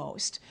at the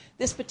most.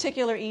 This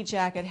particular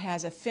e-jacket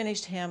has a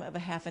finished hem of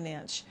 1/2 an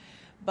inch.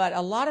 But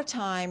a lot of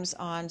times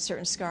on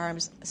certain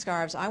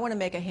scarves, I want to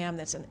make a hem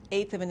that's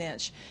 1/8 of an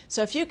inch.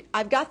 So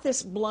I've got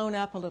this blown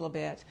up a little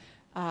bit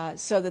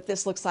so that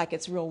this looks like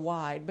it's real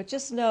wide. But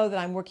just know that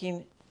I'm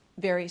working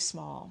very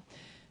small.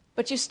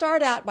 But you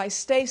start out by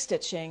stay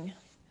stitching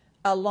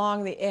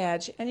along the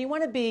edge, and you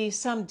want to be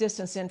some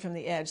distance in from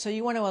the edge. So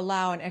you want to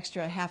allow an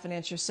extra 1/2 an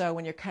inch or so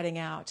when you're cutting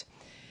out.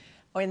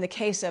 Or in the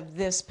case of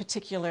this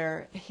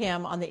particular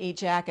hem on the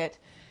e-jacket,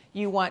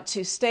 you want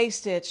to stay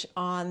stitch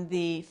on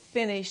the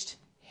finished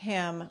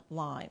hem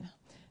line.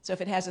 So if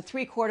it has a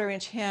 3/4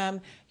 inch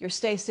hem, you're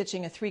stay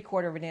stitching a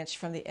 3/4 of an inch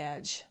from the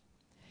edge.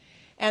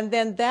 And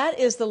then that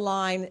is the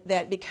line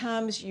that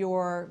becomes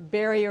your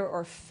barrier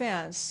or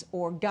fence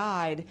or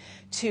guide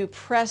to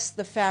press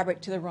the fabric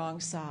to the wrong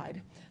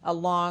side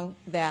along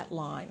that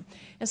line.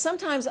 And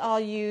sometimes I'll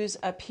use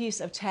a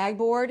piece of tag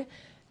board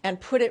and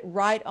put it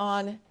right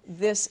on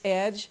this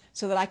edge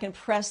so that I can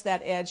press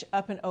that edge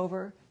up and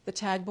over the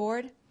tag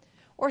board.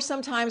 Or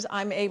sometimes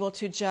I'm able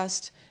to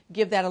just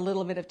give that a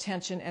little bit of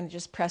tension and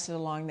just press it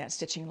along that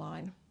stitching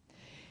line.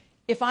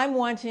 If I'm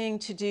wanting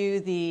to do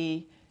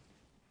the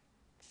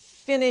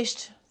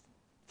finished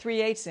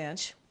 3/8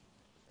 inch,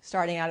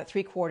 starting out at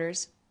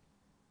 3/4,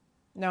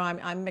 no,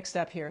 I'm mixed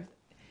up here.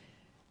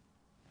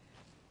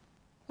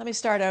 Let me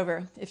start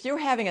over. If you're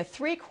having a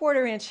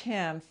 3/4 inch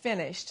hem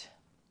finished,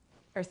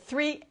 or if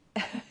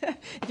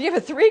you have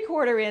a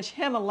 3/4 inch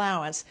hem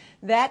allowance,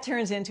 that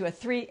turns into a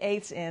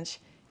 3/8 inch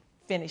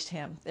finished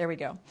hem. There we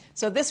go.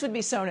 So this would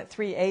be sewn at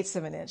 3/8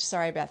 of an inch.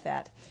 Sorry about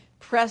that.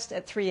 Pressed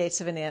at 3/8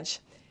 of an inch.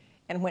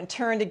 And when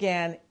turned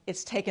again,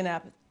 it's taken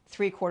up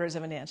 3/4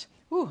 of an inch.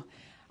 Whew.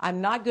 I'm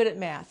not good at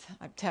math.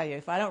 I tell you,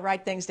 if I don't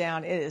write things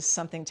down, it is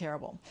something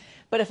terrible.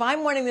 But if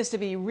I'm wanting this to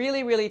be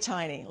really, really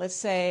tiny, let's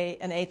say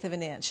 1/8 of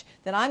an inch,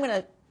 then I'm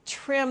going to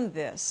trim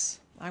this.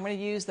 I'm going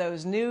to use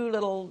those new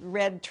little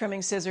red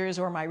trimming scissors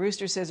or my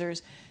rooster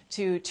scissors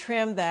to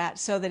trim that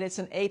so that it's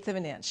 1/8 of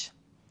an inch.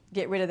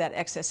 Get rid of that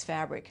excess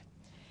fabric.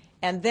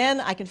 And then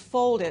I can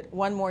fold it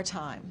one more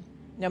time,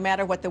 no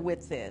matter what the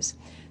width is.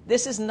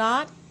 This is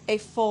not a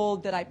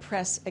fold that I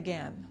press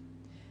again.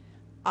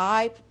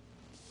 I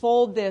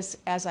fold this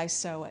as I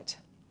sew it.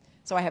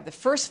 So I have the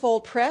first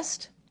fold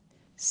pressed,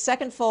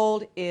 second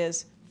fold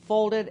is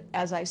folded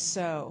as I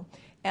sew.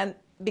 And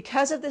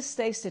because of this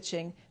stay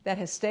stitching that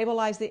has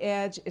stabilized the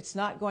edge, it's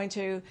not going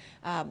to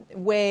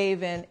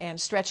wave and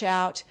stretch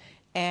out,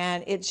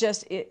 and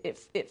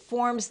it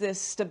forms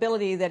this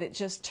stability that it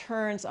just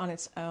turns on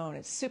its own.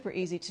 It's super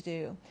easy to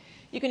do.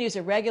 You can use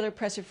a regular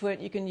presser foot,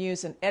 you can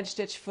use an edge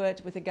stitch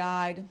foot with a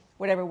guide,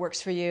 whatever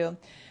works for you,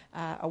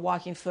 a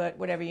walking foot,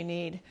 whatever you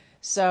need.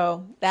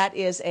 So that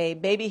is a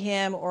baby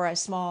hem or a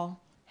small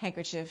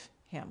handkerchief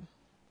hem.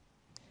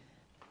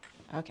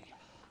 Okay.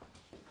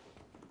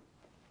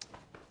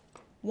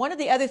 One of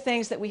the other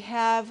things that we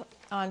have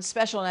on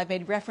special, and I've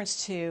made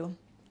reference to,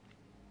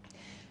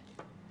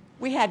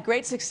 we had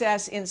great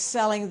success in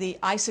selling the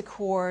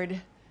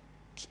Isacord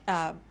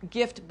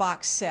gift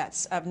box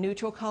sets of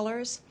neutral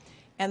colors,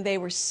 and they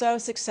were so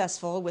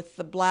successful with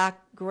the black,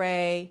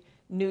 gray,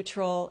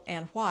 neutral,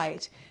 and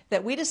white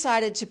that we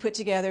decided to put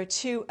together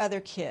 2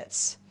 other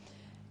kits.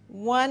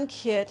 One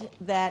kit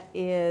that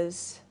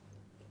is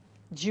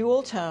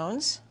jewel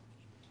tones.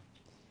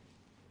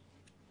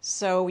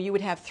 So you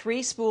would have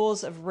 3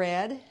 spools of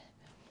red,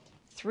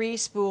 3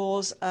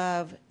 spools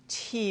of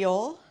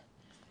teal,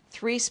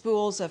 3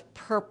 spools of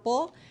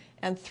purple,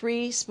 and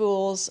 3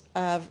 spools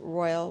of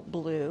royal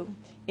blue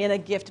in a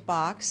gift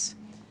box.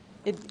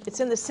 It's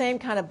in the same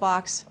kind of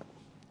box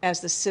as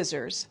the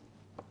scissors.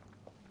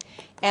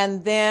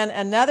 And then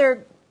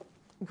another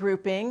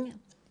grouping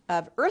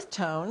of earth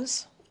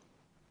tones.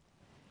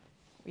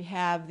 We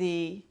have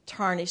the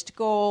tarnished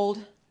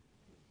gold,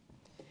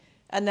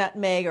 a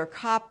nutmeg or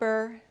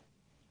copper,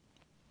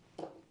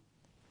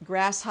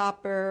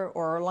 grasshopper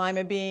or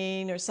lima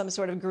bean or some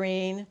sort of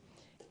green,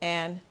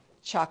 and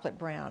chocolate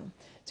brown.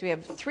 So we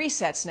have 3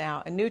 sets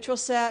now, a neutral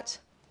set,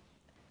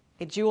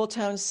 a jewel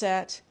tone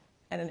set,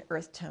 and an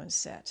earth tone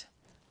set.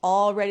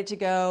 All ready to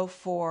go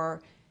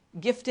for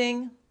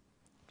gifting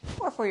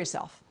or for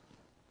yourself.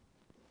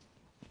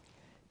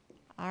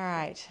 All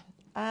right.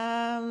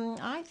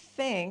 I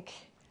think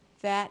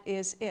that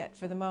is it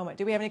for the moment.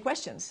 Do we have any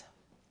questions?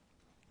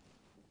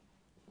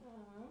 Well,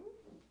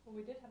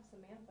 we did have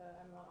Samantha.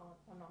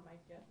 I'm not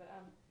mic'd yet, but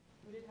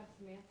we did have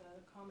Samantha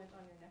comment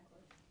on your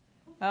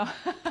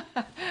necklace.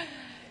 Oh,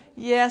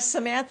 yes,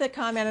 Samantha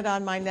commented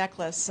on my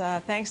necklace.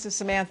 Thanks to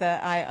Samantha,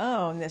 I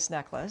own this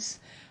necklace.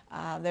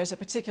 There's a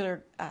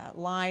particular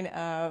line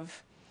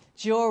of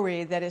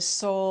jewelry that is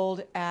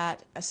sold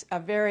at a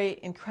very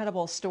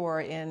incredible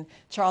store in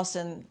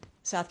Charleston,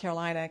 South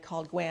Carolina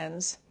called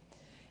Gwen's.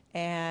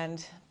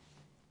 And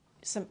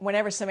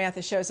whenever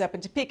Samantha shows up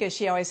in Topeka,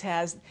 she always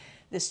has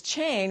this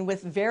chain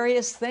with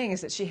various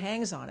things that she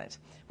hangs on it.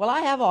 Well,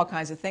 I have all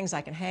kinds of things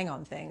I can hang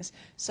on things,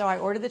 so I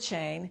ordered the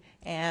chain,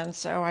 and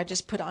so I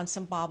just put on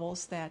some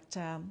baubles that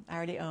I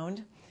already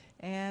owned,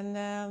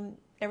 and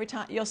every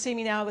time you'll see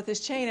me now with this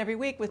chain every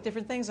week with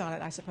different things on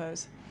it, I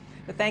suppose.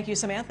 But thank you,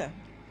 Samantha.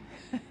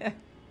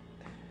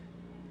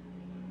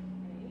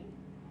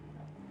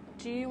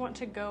 Do you want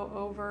to go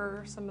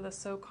over some of the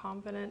So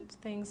Confident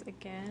things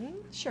again?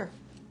 Sure.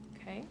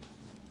 Okay.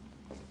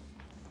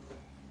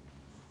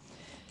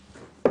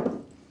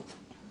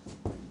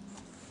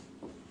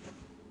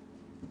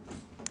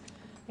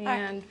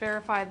 And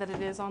verify that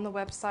it is on the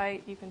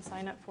website. You can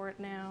sign up for it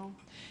now.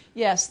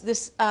 Yes,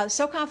 this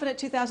So Confident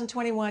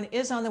 2021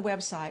 is on the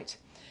website,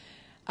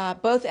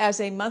 both as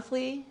a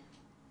monthly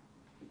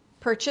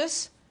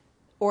purchase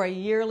or a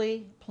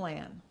yearly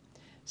plan.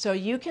 So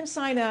you can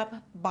sign up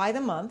by the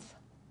month.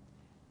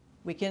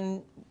 We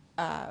can,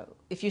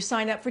 if you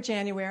sign up for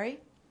January,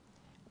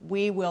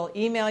 we will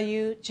email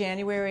you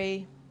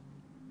January.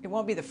 It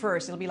won't be the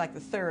 1st, it'll be like the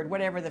 3rd,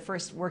 whatever the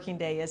first working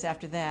day is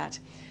after that.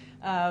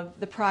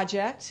 The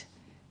project,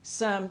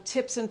 some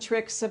tips and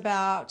tricks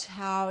about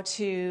how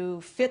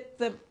to fit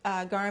the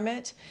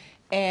garment,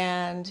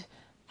 and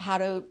how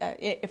to,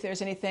 if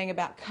there's anything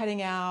about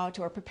cutting out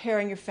or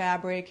preparing your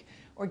fabric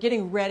or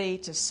getting ready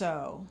to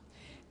sew,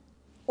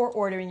 or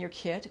ordering your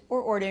kit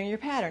or ordering your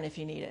pattern if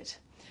you need it.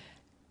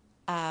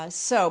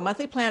 So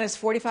monthly plan is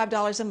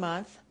 $45 a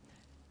month.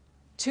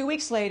 2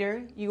 weeks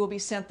later, you will be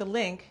sent the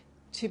link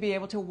to be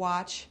able to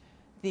watch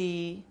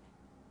the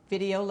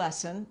video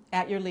lesson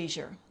at your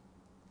leisure.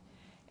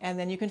 And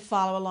then you can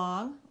follow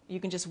along. You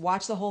can just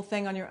watch the whole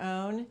thing on your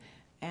own.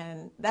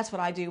 And that's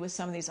what I do with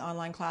some of these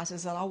online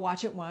classes, that I'll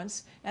watch it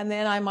once, and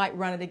then I might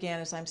run it again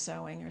as I'm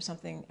sewing or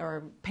something,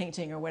 or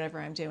painting or whatever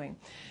I'm doing.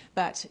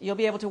 But you'll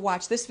be able to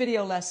watch this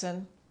video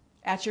lesson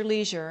at your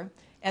leisure,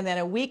 and then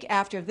a week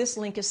after this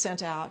link is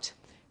sent out,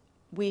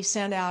 we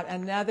send out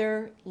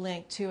another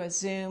link to a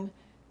Zoom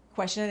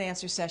question and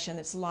answer session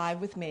that's live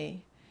with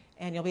me,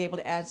 and you'll be able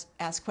to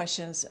ask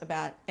questions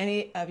about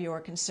any of your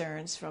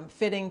concerns, from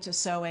fitting to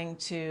sewing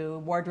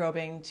to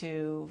wardrobing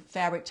to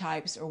fabric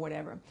types or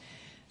whatever.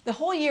 The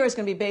whole year is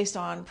going to be based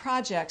on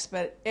projects,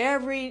 but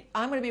I'm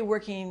going to be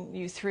working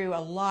you through a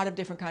lot of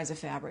different kinds of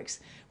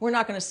fabrics. We're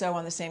not going to sew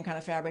on the same kind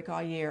of fabric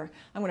all year.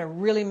 I'm going to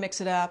really mix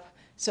it up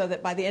so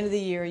that by the end of the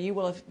year you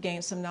will have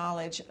gained some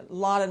knowledge, a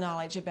lot of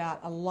knowledge about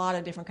a lot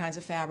of different kinds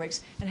of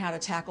fabrics and how to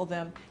tackle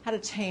them. How to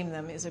tame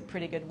them is a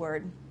pretty good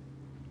word.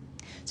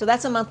 So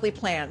that's a monthly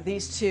plan,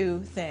 these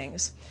two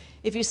things.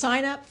 If you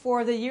sign up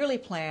for the yearly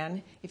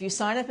plan, if you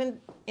sign up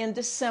in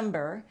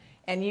December,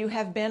 and you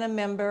have been a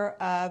member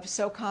of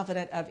So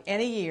Confident of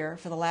any year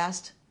for the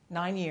last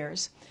 9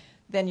 years,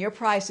 then your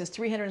price is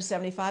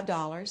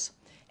 $375,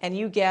 and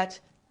you get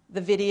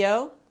the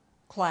video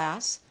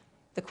class,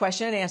 the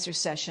question and answer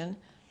session,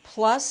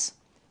 plus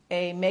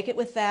a Make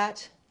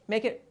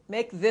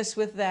This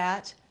With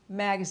That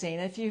magazine.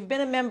 If you've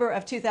been a member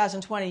of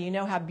 2020, you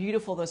know how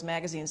beautiful those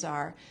magazines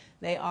are.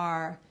 They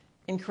are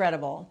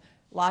incredible.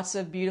 Lots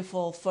of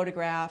beautiful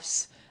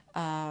photographs,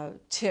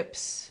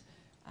 tips,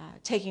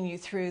 taking you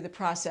through the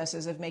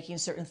processes of making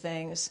certain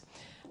things,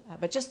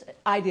 but just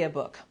idea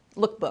book,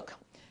 lookbook.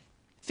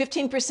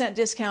 15%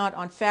 discount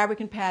on fabric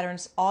and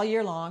patterns all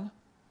year long.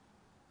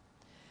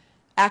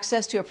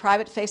 Access to a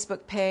private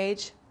Facebook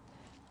page,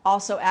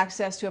 also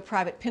access to a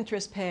private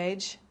Pinterest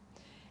page,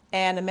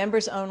 and a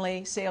members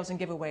only sales and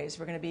giveaways.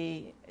 We're going to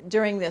be,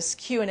 during this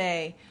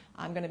Q&A,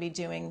 I'm going to be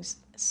doing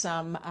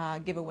some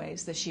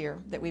giveaways this year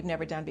that we've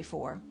never done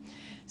before.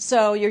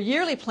 So your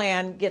yearly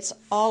plan gets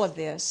all of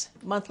this.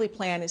 Monthly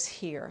plan is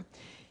here.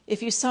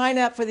 If you sign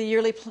up for the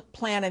yearly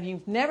plan and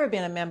you've never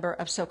been a member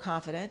of So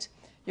Confident,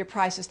 your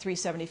price is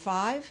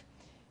 $375.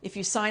 If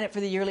you sign up for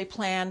the yearly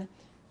plan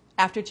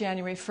after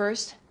January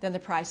 1st, then the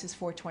price is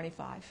 $425.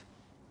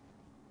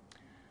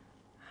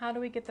 How do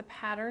we get the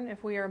pattern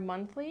if we are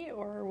monthly,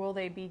 or will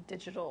they be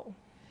digital?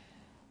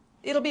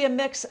 It'll be a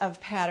mix of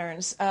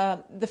patterns.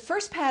 The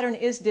first pattern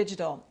is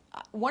digital.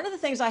 One of the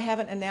things I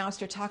haven't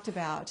announced or talked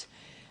about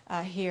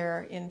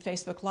here in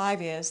Facebook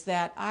Live is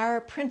that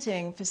our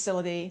printing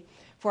facility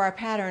for our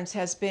patterns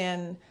has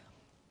been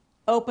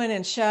open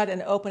and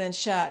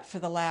shut for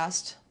the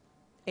last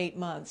 8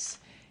 months.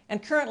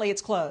 And currently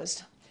it's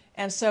closed.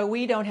 And so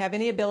we don't have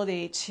any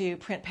ability to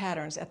print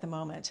patterns at the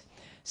moment.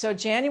 So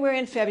January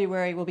and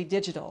February will be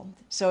digital.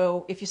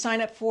 So if you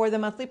sign up for the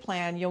monthly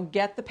plan, you'll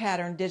get the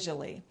pattern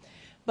digitally.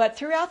 But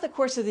throughout the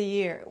course of the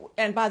year,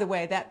 and by the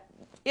way, that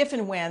if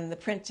and when the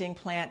printing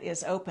plant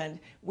is opened,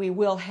 we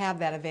will have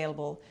that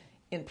available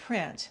in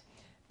print.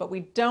 But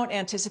we don't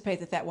anticipate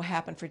that that will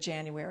happen for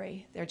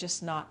January. They're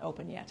just not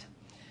open yet.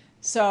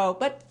 So,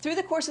 but through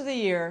the course of the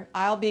year,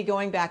 I'll be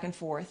going back and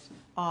forth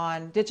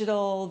on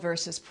digital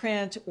versus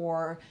print,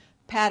 or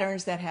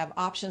patterns that have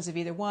options of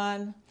either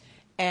one.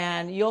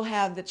 And you'll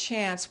have the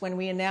chance, when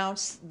we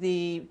announce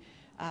the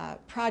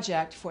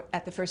project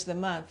at the first of the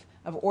month,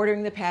 of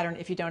ordering the pattern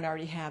if you don't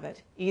already have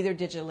it, either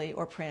digitally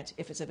or print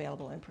if it's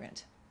available in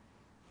print,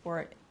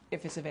 or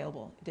if it's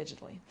available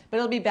digitally. But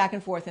it'll be back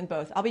and forth in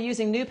both. I'll be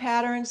using new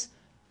patterns,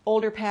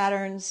 older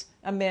patterns,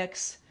 a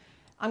mix.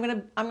 I'm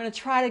gonna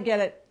try to get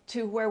it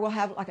to where we'll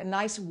have like a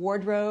nice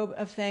wardrobe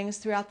of things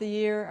throughout the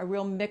year, a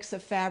real mix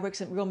of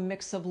fabrics, a real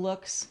mix of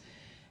looks,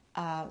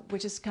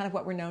 which is kind of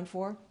what we're known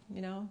for,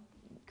 you know,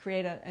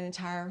 create an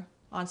entire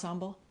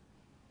ensemble.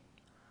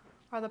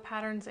 Are the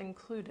patterns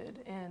included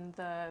in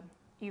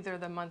either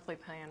the monthly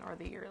plan or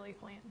the yearly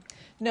plan?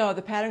 No,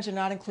 the patterns are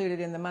not included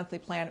in the monthly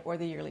plan or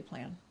the yearly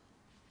plan.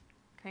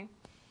 Okay.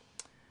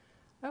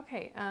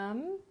 Okay.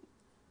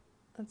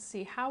 Let's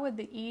see. How would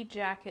the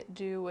e-jacket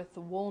do with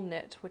the wool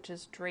knit, which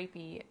is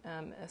drapey,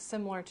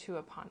 similar to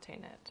a ponte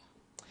knit?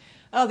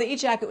 Oh, the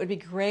e-jacket would be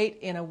great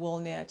in a wool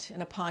knit,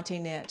 in a ponte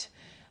knit.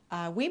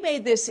 We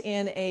made this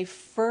in a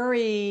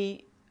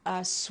furry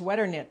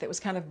sweater knit that was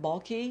kind of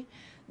bulky.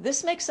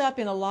 This makes up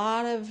in a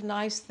lot of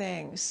nice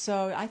things,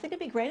 so I think it'd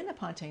be great in a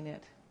ponte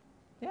knit.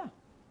 Yeah.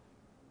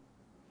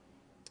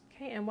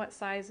 Okay, and what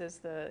size is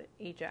the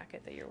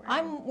e-jacket that you're wearing?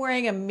 I'm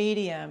wearing a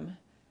medium.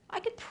 I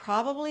could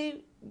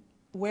probably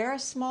wear a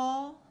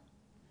small,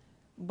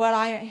 but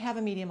I have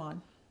a medium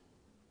on.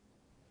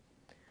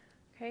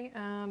 Okay,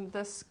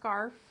 the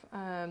scarf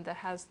that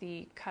has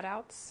the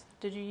cutouts,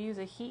 did you use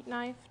a heat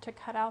knife to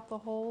cut out the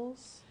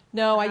holes?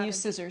 No, I use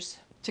scissors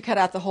to cut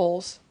out the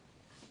holes.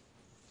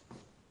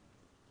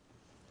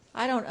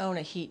 I don't own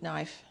a heat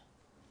knife.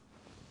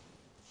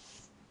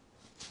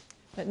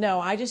 But no,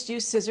 I just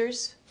use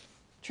scissors,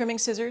 trimming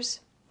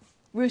scissors,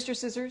 rooster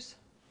scissors.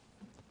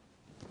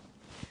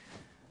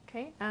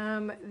 Okay,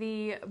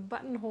 the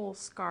buttonhole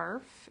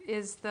scarf,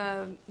 is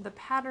the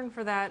pattern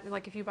for that,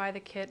 like if you buy the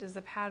kit, is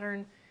the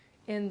pattern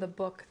in the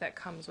book that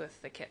comes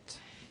with the kit?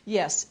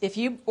 Yes, if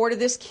you order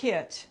this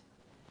kit,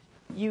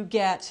 you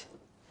get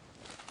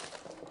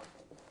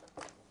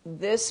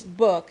this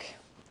book,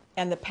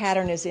 and the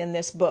pattern is in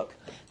this book.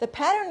 The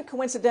pattern,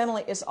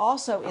 coincidentally, is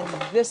also in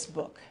this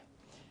book.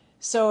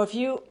 So if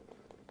you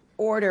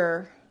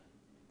own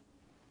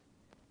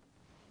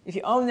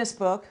this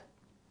book,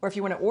 or if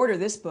you want to order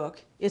this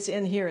book, it's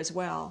in here as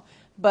well.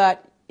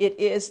 But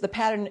the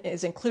pattern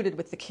is included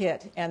with the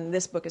kit, and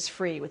this book is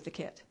free with the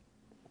kit.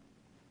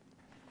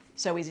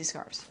 So easy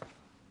scarves.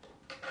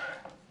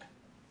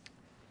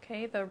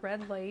 Okay, the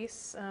red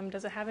lace,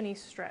 does it have any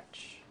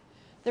stretch?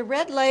 The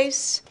red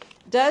lace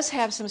does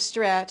have some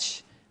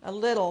stretch, a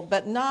little,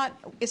 but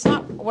it's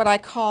not what I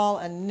call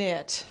a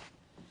knit.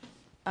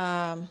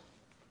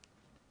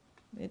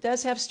 It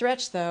does have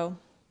stretch, though.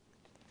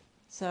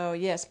 So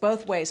yes,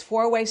 both ways,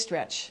 4-way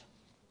stretch.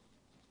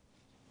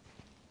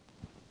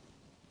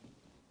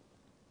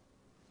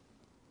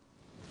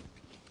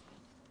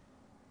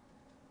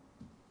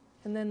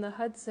 And then the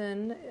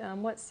Hudson,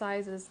 what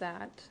size is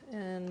that?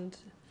 And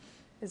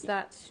is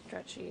that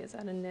stretchy? Is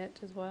that a knit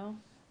as well?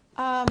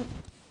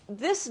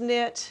 This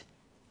knit,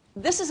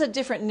 this is a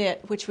different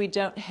knit, which we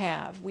don't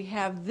have. We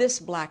have this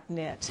black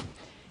knit.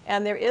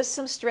 And there is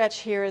some stretch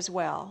here as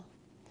well.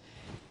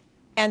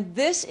 And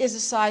this is a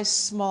size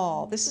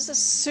small. This is a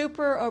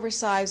super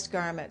oversized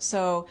garment,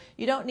 so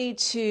you don't need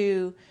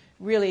to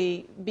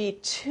really be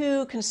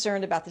too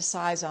concerned about the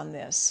size on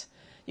this.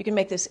 You can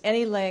make this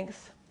any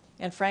length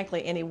and,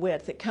 frankly, any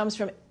width. It comes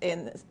from,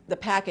 in the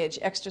package,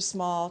 extra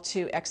small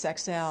to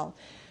XXL,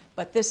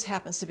 but this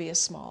happens to be a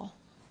small.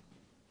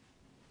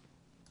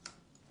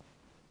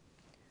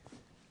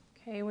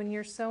 Okay, when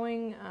you're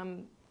sewing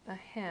a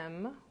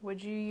hem,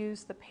 would you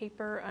use the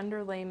paper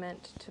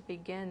underlayment to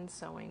begin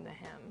sewing the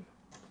hem?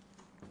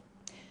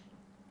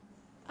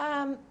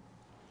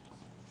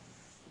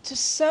 To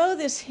sew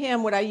this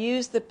hem, would I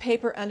use the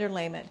paper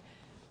underlayment?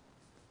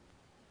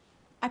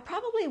 I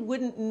probably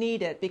wouldn't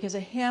need it because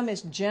a hem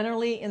is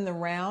generally in the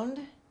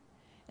round,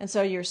 and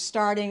so you're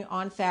starting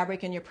on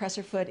fabric and your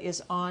presser foot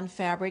is on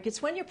fabric.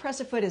 It's when your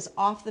presser foot is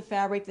off the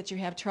fabric that you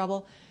have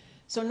trouble,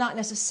 so not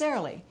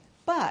necessarily.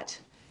 But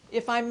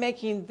if I'm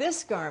making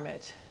this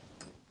garment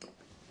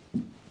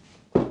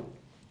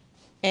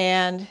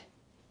and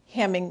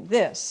hemming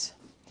this,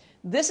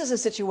 this is a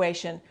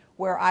situation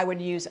where I would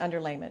use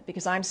underlayment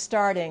because I'm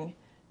starting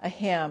a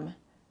hem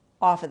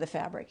off of the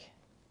fabric.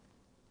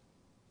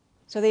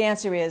 So the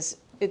answer is,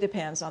 it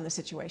depends on the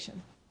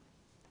situation.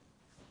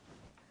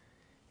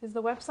 Is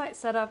the website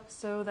set up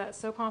so that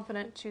Sew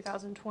Confident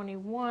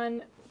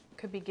 2021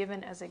 could be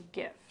given as a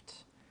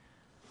gift?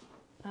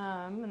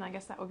 And I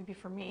guess that would be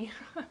for me.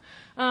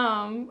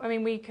 I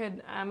mean, we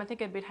could, I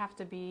think it would have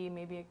to be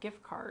maybe a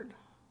gift card.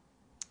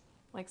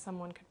 Like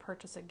someone could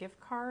purchase a gift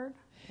card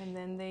and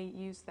then they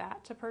use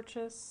that to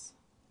purchase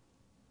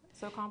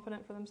Sew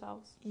Confident for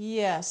themselves?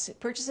 Yes,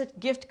 purchase a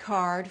gift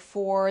card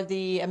for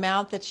the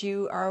amount that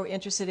you are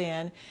interested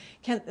in.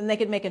 And they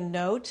could make a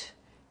note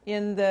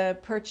in the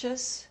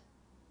purchase.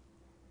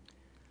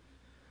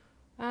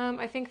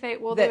 I think they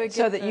will do a gift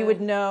so that you would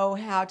know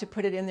how to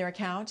put it in their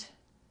account.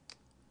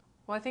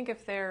 Well, I think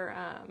if they're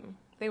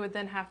they would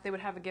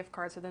have a gift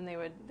card, so then they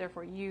would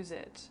therefore use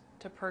it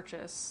to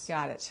purchase.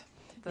 Got it.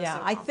 the Yeah,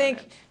 Sew I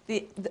think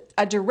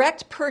a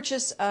direct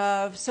purchase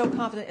of Sew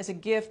Confident as a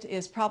gift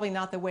is probably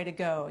not the way to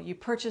go. You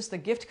purchase the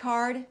gift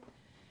card,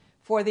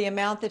 for the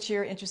amount that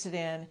you're interested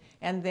in,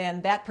 and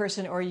then that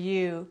person or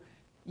you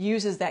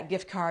uses that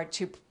gift card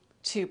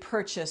to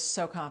purchase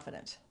So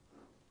Confident.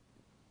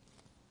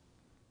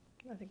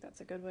 I think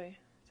that's a good way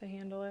to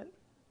handle it.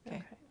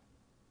 Okay.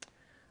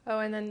 Oh,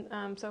 and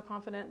then So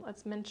Confident,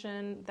 let's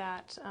mention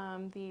that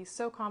the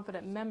So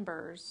Confident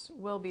members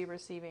will be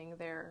receiving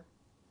their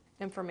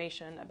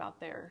information about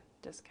their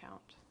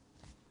discount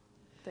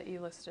that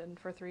you listed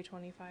for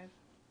 $325.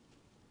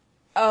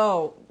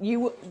 Oh,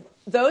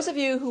 those of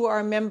you who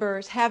are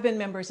members, have been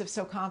members of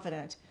So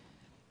Confident,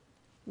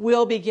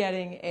 will be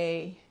getting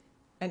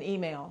an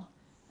email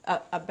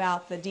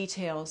about the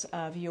details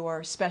of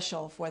your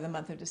special for the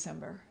month of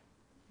December.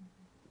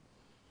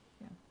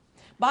 Yeah.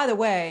 By the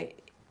way,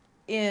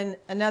 in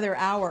another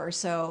hour or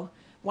so,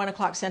 1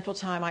 o'clock Central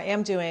Time, I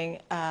am doing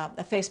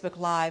a Facebook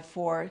Live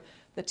for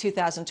the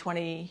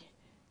 2020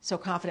 So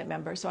Confident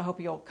members, so I hope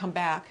you'll come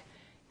back.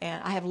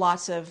 And I have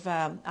lots of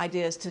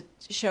ideas to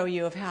show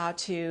you of how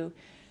to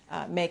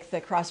make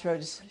the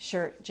Crossroads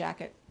shirt,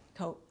 jacket,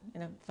 coat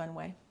in a fun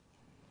way.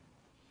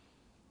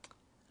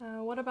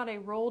 What about a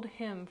rolled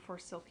hem for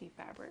silky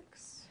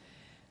fabrics?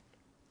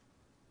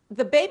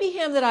 The baby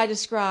hem that I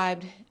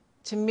described,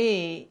 to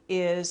me,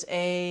 is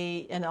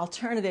an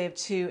alternative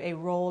to a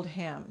rolled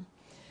hem.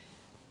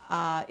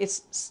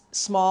 It's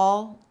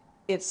small,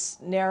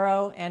 it's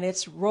narrow, and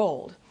it's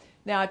rolled.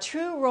 Now, a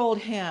true rolled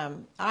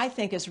hem, I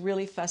think, is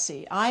really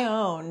fussy. I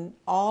own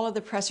all of the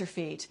presser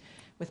feet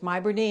with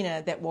my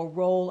Bernina that will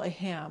roll a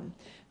hem,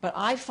 but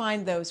I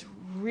find those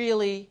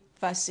really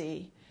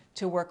fussy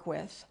to work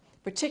with,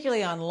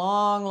 particularly on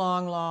long,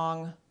 long,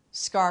 long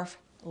scarf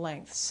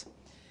lengths.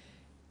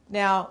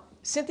 Now,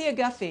 Cynthia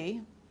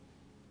Guffey,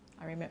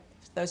 I remember,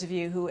 those of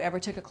you who ever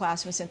took a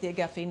class with Cynthia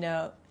Guffey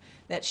know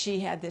that she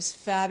had this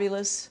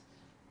fabulous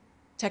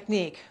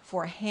technique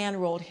for a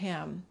hand-rolled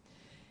hem.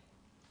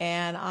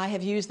 And I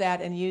have used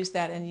that and used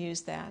that and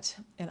used that.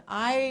 And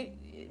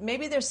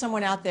maybe there's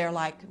someone out there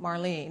like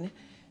Marlene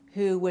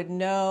who would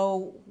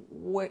know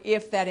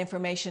if that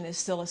information is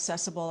still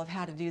accessible of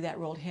how to do that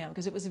rolled hem,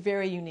 because it was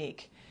very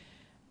unique.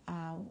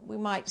 We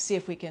might see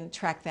if we can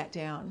track that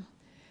down.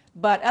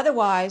 But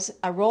otherwise,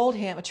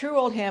 a true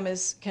rolled hem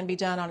can be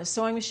done on a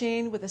sewing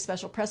machine with a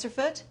special presser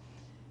foot.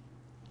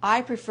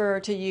 I prefer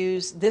to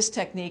use this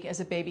technique as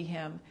a baby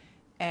hem,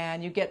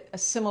 and you get a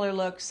similar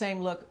look, same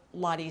look, a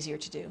lot easier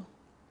to do.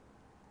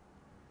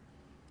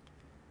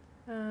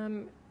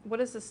 What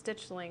is the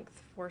stitch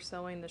length for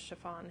sewing the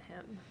chiffon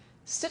hem?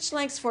 Stitch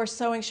lengths for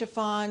sewing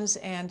chiffons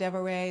and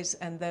devores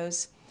and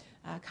those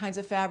kinds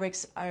of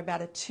fabrics are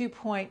about a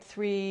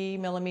 2.3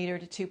 millimeter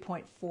to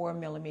 2.4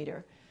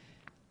 millimeter.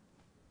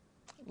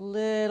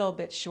 Little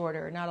bit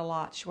shorter, not a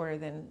lot shorter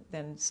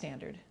than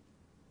standard.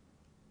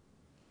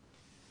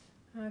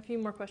 A few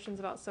more questions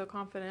about So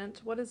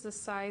Confident. What is the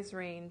size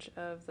range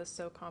of the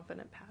So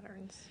Confident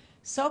patterns?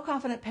 So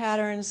Confident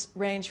patterns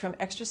range from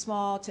extra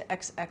small to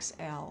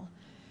XXL.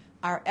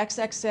 Our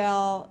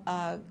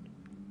XXL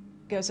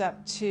goes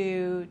up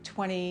to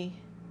 20,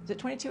 is it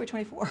 22 or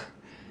 24?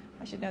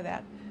 I should know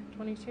that.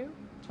 22?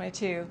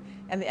 22.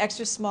 And the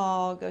extra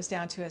small goes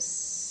down to a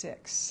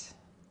 6.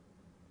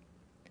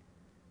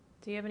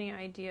 Do you have any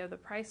idea of the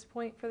price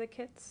point for the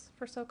kits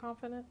for So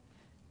Confident?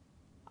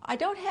 I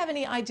don't have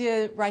any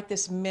idea right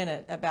this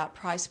minute about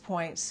price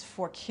points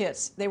for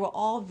kits. They will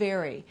all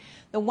vary.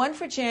 The one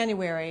for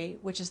January,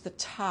 which is the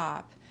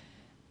top,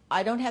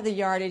 I don't have the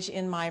yardage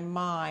in my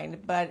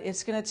mind, but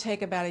it's going to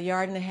take about 1.5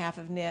 yards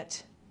of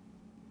knit.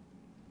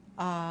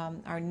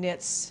 Our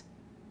knits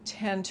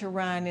tend to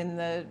run in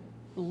the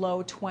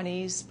low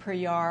 20s per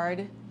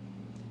yard.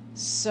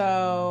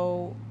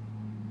 So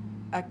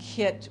a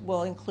kit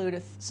will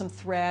include some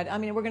thread. I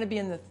mean, we're going to be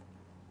in the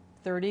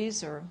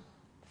 30s or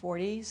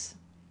 40s.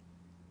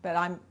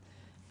 But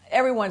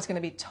everyone's going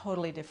to be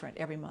totally different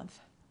every month.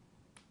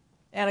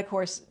 And of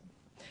course,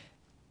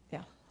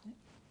 yeah,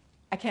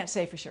 I can't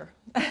say for sure,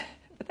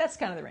 but that's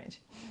kind of the range.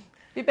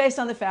 Be based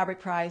on the fabric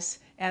price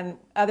and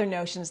other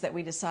notions that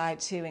we decide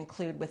to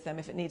include with them.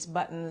 If it needs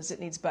buttons, it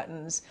needs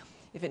buttons.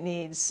 If it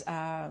needs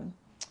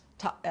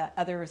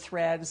other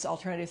threads,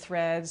 alternative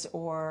threads,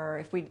 or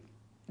if we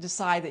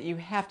decide that you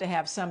have to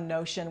have some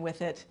notion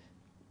with it,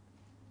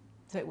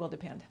 so it will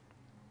depend.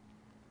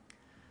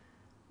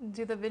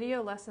 Do the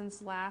video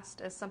lessons last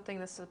as something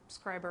the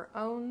subscriber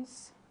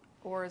owns,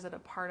 or is it a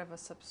part of a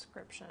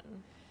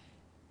subscription?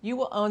 You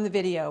will own the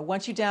video.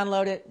 Once you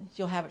download it,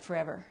 you'll have it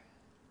forever.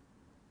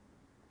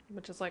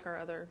 Which is like our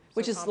other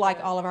Which is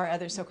like all of our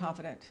other So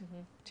Confident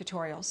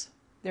tutorials.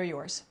 They're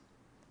yours.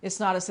 It's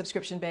not a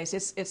subscription base.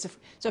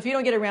 So if you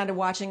don't get around to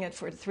watching it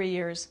for 3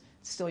 years,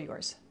 it's still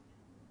yours.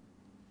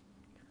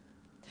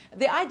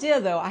 The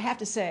idea, though, I have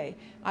to say,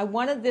 I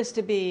wanted this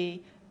to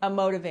be a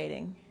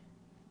motivating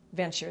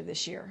venture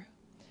this year.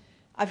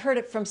 I've heard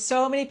it from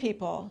so many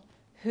people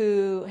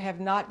who have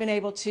not been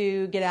able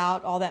to get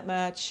out all that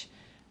much.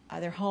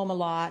 They're home a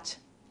lot,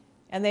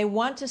 and they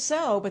want to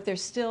sew, but they're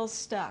still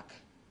stuck.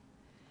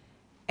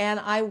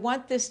 And I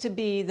want this to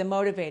be the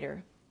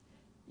motivator.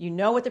 You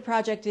know what the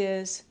project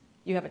is.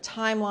 You have a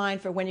timeline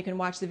for when you can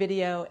watch the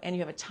video, and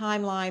you have a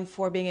timeline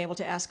for being able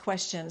to ask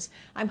questions.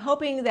 I'm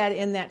hoping that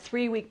in that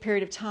 3-week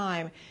period of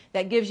time,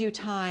 that gives you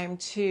time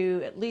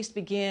to at least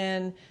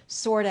begin,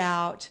 sort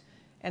out,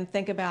 and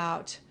think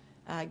about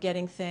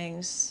getting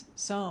things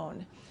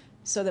sewn,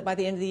 so that by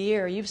the end of the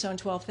year, you've sewn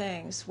 12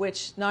 things,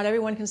 which not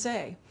everyone can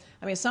say.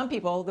 I mean, some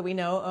people that we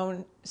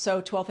know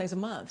sew 12 things a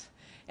month,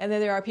 and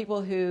then there are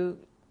people who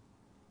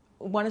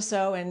want to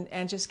sew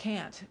and just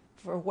can't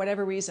for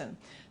whatever reason.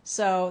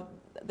 So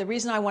the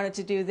reason I wanted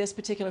to do this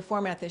particular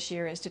format this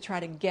year is to try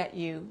to get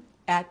you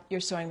at your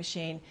sewing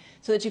machine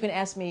so that you can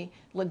ask me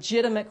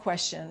legitimate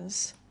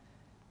questions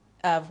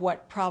of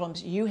what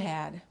problems you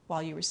had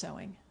while you were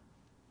sewing.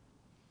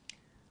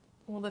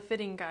 Will the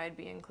fitting guide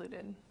be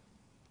included?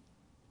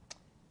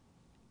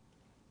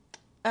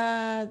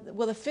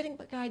 Will the fitting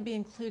guide be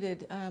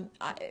included?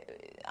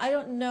 I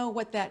don't know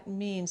what that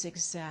means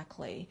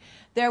exactly.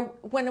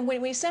 When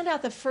we send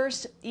out the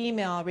first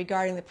email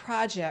regarding the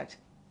project,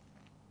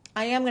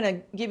 I am going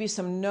to give you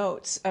some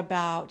notes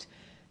about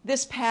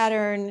this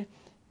pattern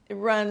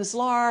runs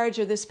large,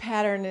 or this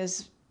pattern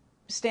is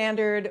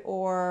standard,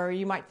 or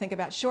you might think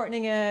about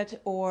shortening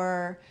it,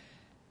 or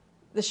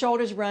the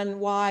shoulders run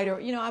wide,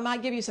 or I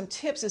might give you some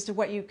tips as to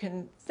what you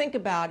can think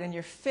about in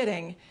your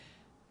fitting.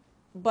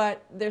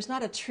 But there's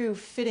not a true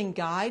fitting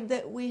guide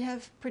that we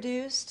have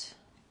produced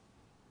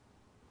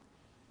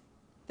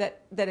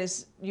that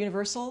is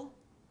universal.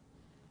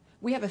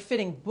 We have a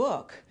fitting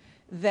book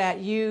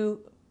that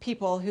you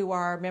people who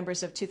are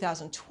members of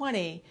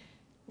 2020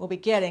 will be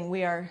getting.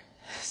 We are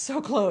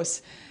so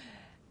close.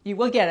 You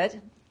will get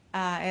it.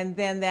 And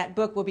then that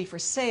book will be for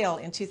sale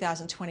in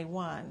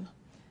 2021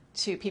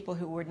 to people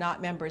who were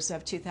not members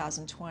of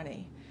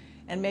 2020.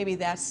 And maybe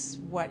that's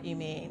what you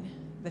mean,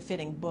 the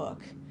fitting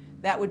book.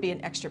 That would be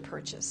an extra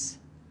purchase.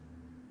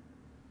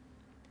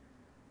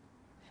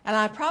 And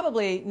I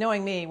probably,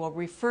 knowing me, will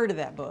refer to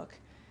that book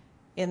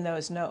in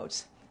those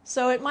notes.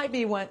 So it might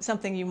be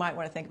something you might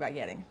want to think about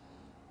getting.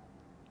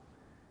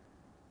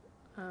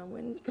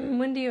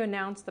 When do you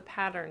announce the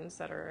patterns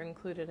that are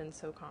included in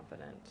So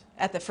Confident?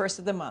 At the first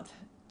of the month.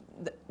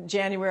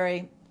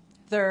 January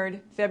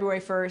 3rd,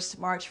 February 1st,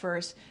 March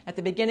 1st. At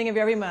the beginning of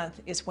every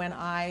month is when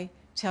I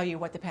tell you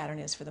what the pattern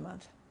is for the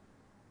month.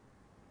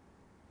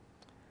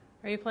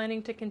 Are you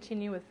planning to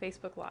continue with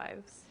Facebook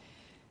Lives?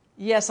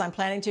 Yes, I'm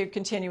planning to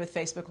continue with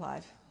Facebook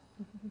Live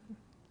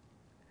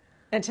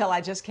until I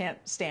just can't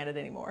stand it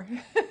anymore.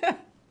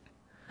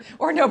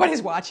 Or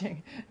nobody's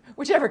watching.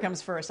 Whichever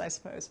comes first, I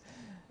suppose.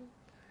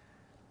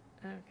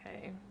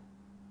 Okay.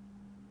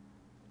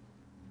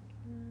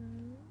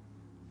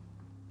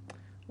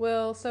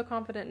 Will So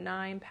Confident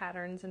 9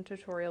 patterns and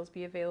tutorials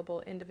be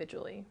available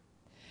individually?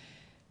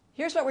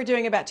 Here's what we're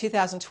doing about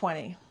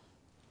 2020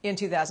 in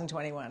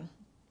 2021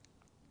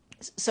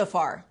 so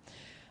far.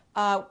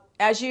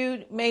 As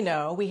you may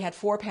know, we had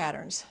 4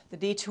 patterns: the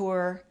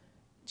detour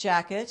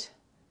jacket,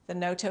 the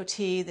no-toe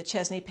tee, the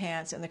Chesney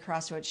pants, and the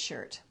crossroads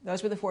shirt.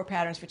 Those were the 4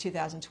 patterns for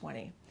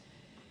 2020.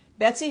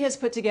 Betsy has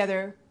put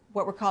together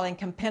what we're calling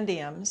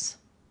compendiums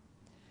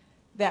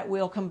that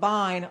will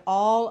combine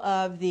all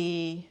of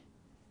the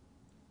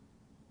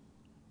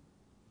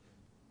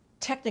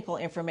technical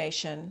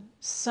information,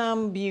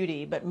 some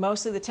beauty, but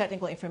mostly the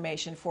technical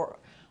information for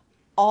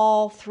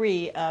all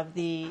 3 of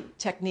the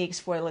techniques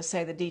for, let's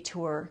say, the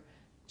detour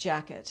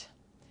jacket.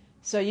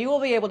 So you will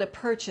be able to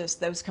purchase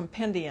those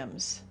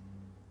compendiums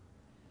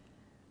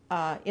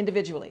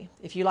individually.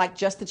 If you like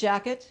just the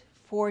jacket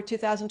for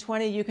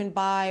 2020, you can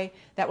buy,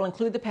 that will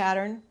include the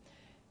pattern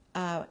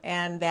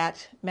and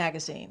that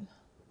magazine.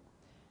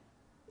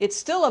 It's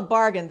still a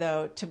bargain,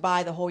 though, to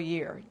buy the whole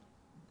year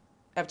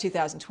of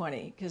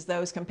 2020, because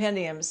those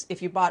compendiums,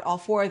 if you bought all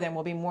 4 of them,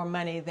 will be more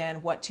money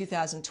than what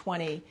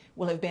 2020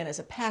 will have been as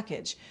a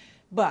package.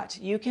 But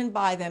you can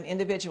buy them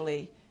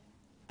individually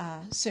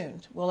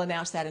soon. We'll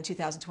announce that in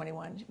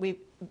 2021.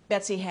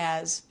 Betsy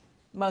has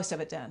most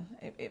of it done.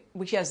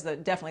 She has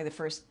definitely the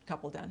first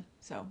couple done,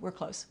 so we're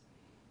close.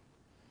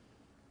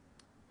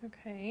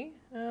 Okay.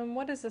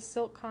 What is the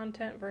silk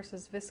content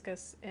versus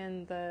viscose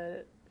in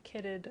the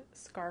kitted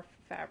scarf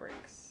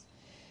fabrics?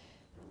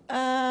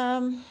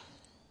 Well,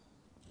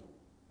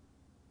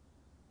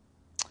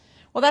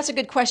 that's a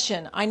good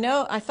question.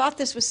 I thought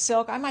this was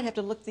silk. I might have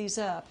to look these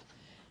up.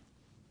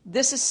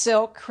 This is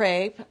silk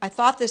crepe. I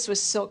thought this was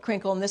silk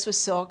crinkle and this was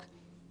silk.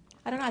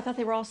 I don't know. I thought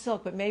they were all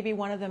silk, but maybe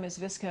one of them is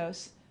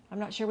viscose. I'm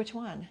not sure which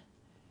one.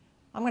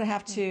 I'm going to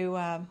have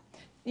to,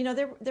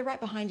 they're right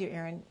behind you,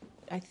 Erin,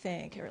 I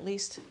think, or at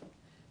least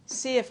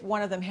see if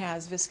one of them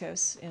has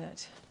viscose in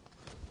it.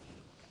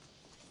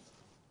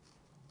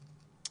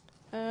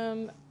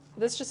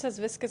 This just says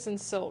viscose and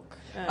silk.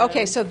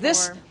 Okay, so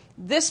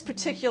this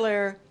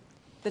particular,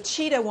 the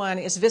cheetah one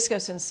is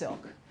viscose and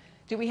silk.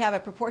 Do we have a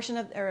proportion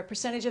of, or a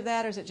percentage of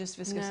that, or is it just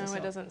viscose and silk? No,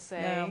 it doesn't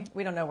say. No,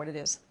 we don't know what it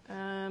is.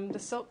 The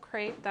silk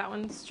crepe, that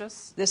one's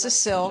just... This is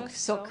silk,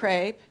 silk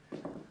crepe.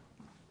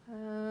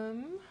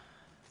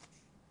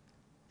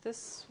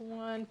 This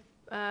one,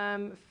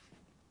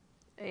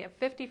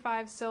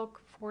 55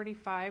 silk,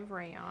 45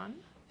 rayon.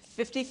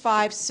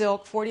 55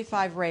 silk,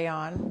 45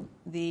 rayon,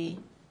 the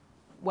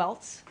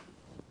welts.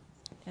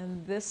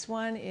 And this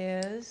one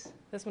is?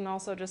 This one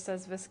also just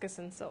says viscose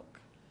and silk.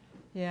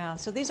 Yeah,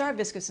 so these are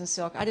viscose and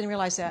silk. I didn't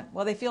realize that.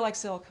 Well, they feel like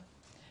silk,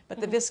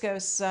 but the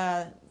viscose,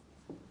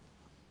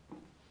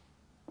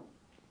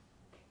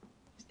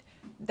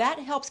 that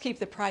helps keep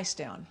the price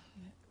down,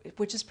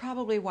 which is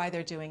probably why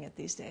they're doing it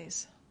these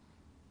days,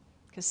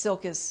 because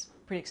silk is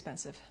pretty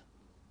expensive.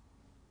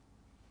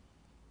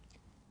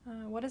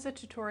 What is a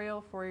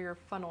tutorial for your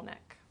funnel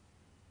neck?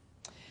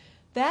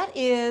 That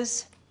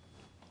is,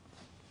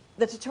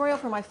 the tutorial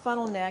for my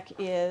funnel neck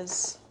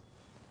is,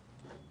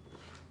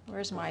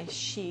 where's my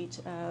sheet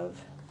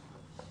of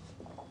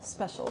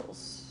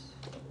specials?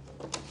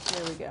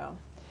 There we go.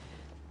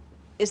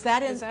 Is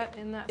that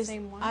in that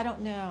same one? I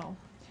don't know.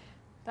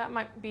 That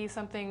might be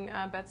something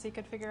Betsy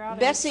could figure out.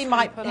 Betsy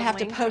might have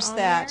to post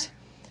that.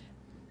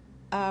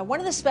 One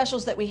of the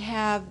specials that we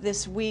have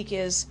this week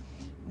is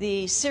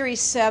the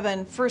Series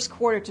 7 first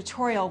quarter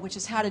tutorial, which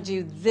is how to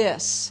do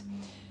this.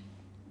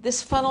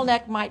 This funnel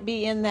neck might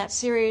be in that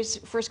series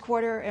first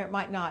quarter, or it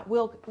might not.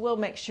 We'll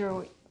make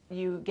sure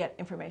you get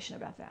information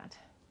about that.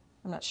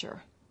 I'm not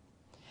sure.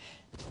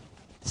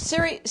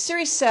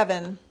 Series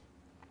 7,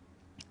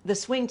 the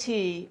swing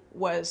tee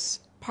was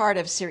part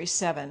of Series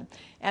 7,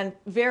 and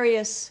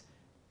various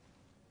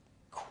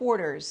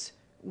quarters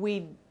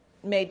we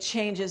made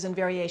changes and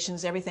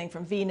variations, everything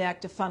from V-neck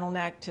to funnel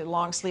neck to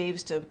long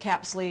sleeves to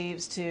cap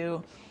sleeves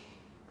to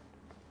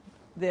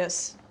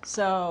this.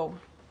 So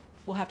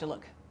we'll have to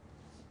look.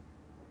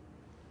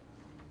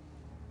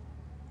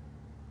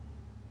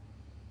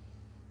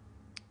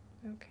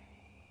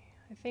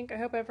 Okay. I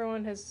hope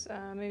everyone has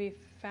maybe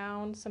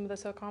found some of the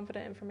So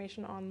Confident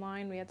information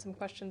online. We had some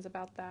questions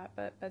about that,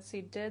 but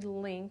Betsy did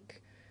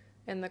link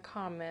in the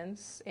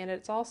comments, and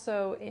it's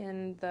also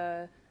in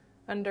the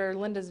under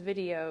Linda's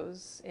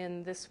videos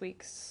in this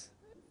week's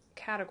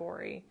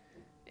category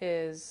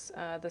is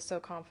the So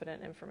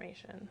Confident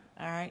information.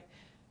 All right.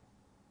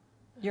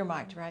 You're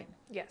mic'd, right?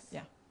 Yes.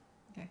 Yeah.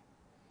 Okay.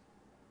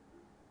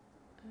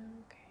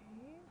 Okay.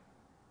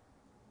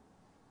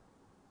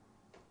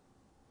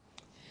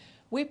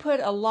 We put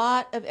a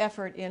lot of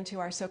effort into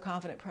our So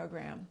Confident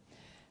program.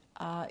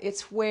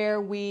 It's where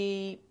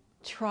we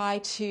try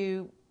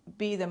to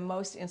be the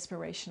most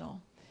inspirational.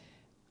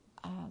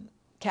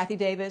 Kathy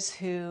Davis,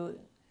 who,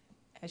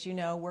 as you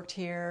know, worked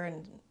here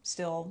and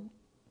still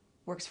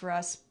works for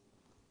us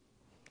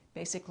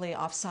basically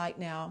off-site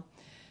now,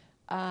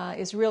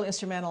 is real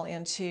instrumental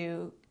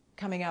into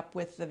coming up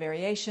with the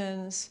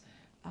variations,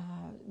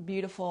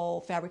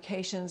 beautiful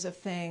fabrications of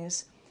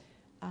things.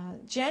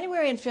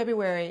 January and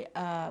February,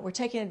 we're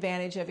taking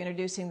advantage of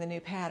introducing the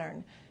new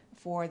pattern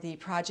for the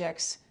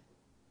projects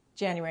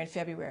January and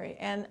February.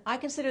 And I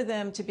consider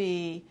them to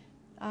be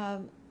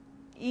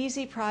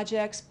easy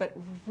projects, but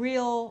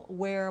real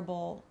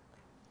wearable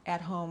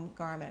at-home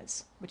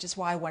garments, which is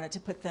why I wanted to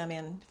put them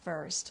in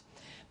first.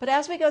 But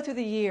as we go through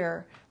the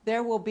year,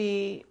 there will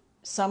be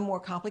some more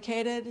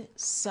complicated,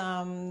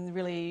 some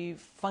really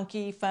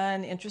funky,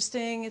 fun,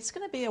 interesting. It's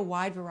going to be a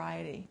wide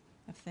variety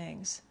of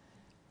things.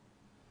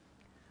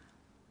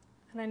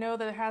 And I know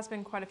there has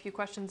been quite a few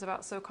questions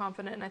about So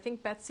Confident, and I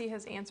think Betsy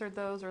has answered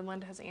those, or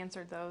Linda has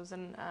answered those,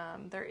 and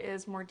there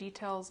is more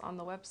details on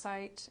the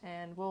website,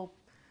 and we'll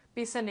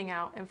be sending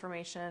out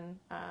information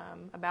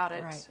about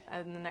it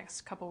in the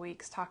next couple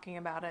weeks, talking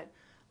about it.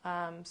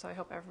 So I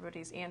hope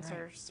everybody's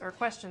answers or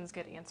questions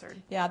get answered.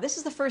 Yeah, this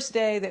is the first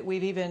day that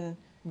we've even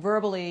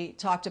verbally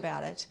talked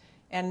about it.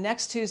 And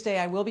next Tuesday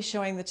I will be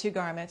showing the two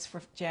garments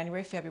for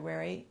January,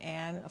 February,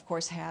 and of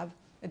course have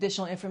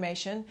additional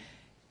information.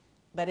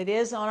 But it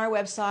is on our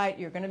website.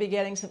 You're going to be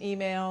getting some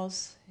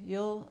emails.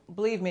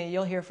 Believe me,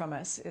 you'll hear from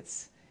us.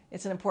 It's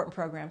an important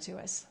program to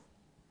us.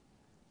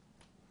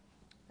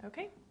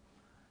 Okay.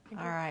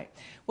 All right.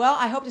 Well,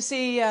 I hope to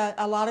see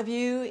a lot of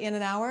you in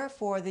an hour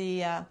for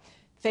the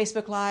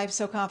Facebook Live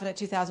So Confident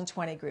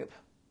 2020 group.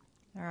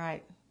 All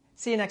right.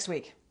 See you next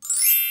week.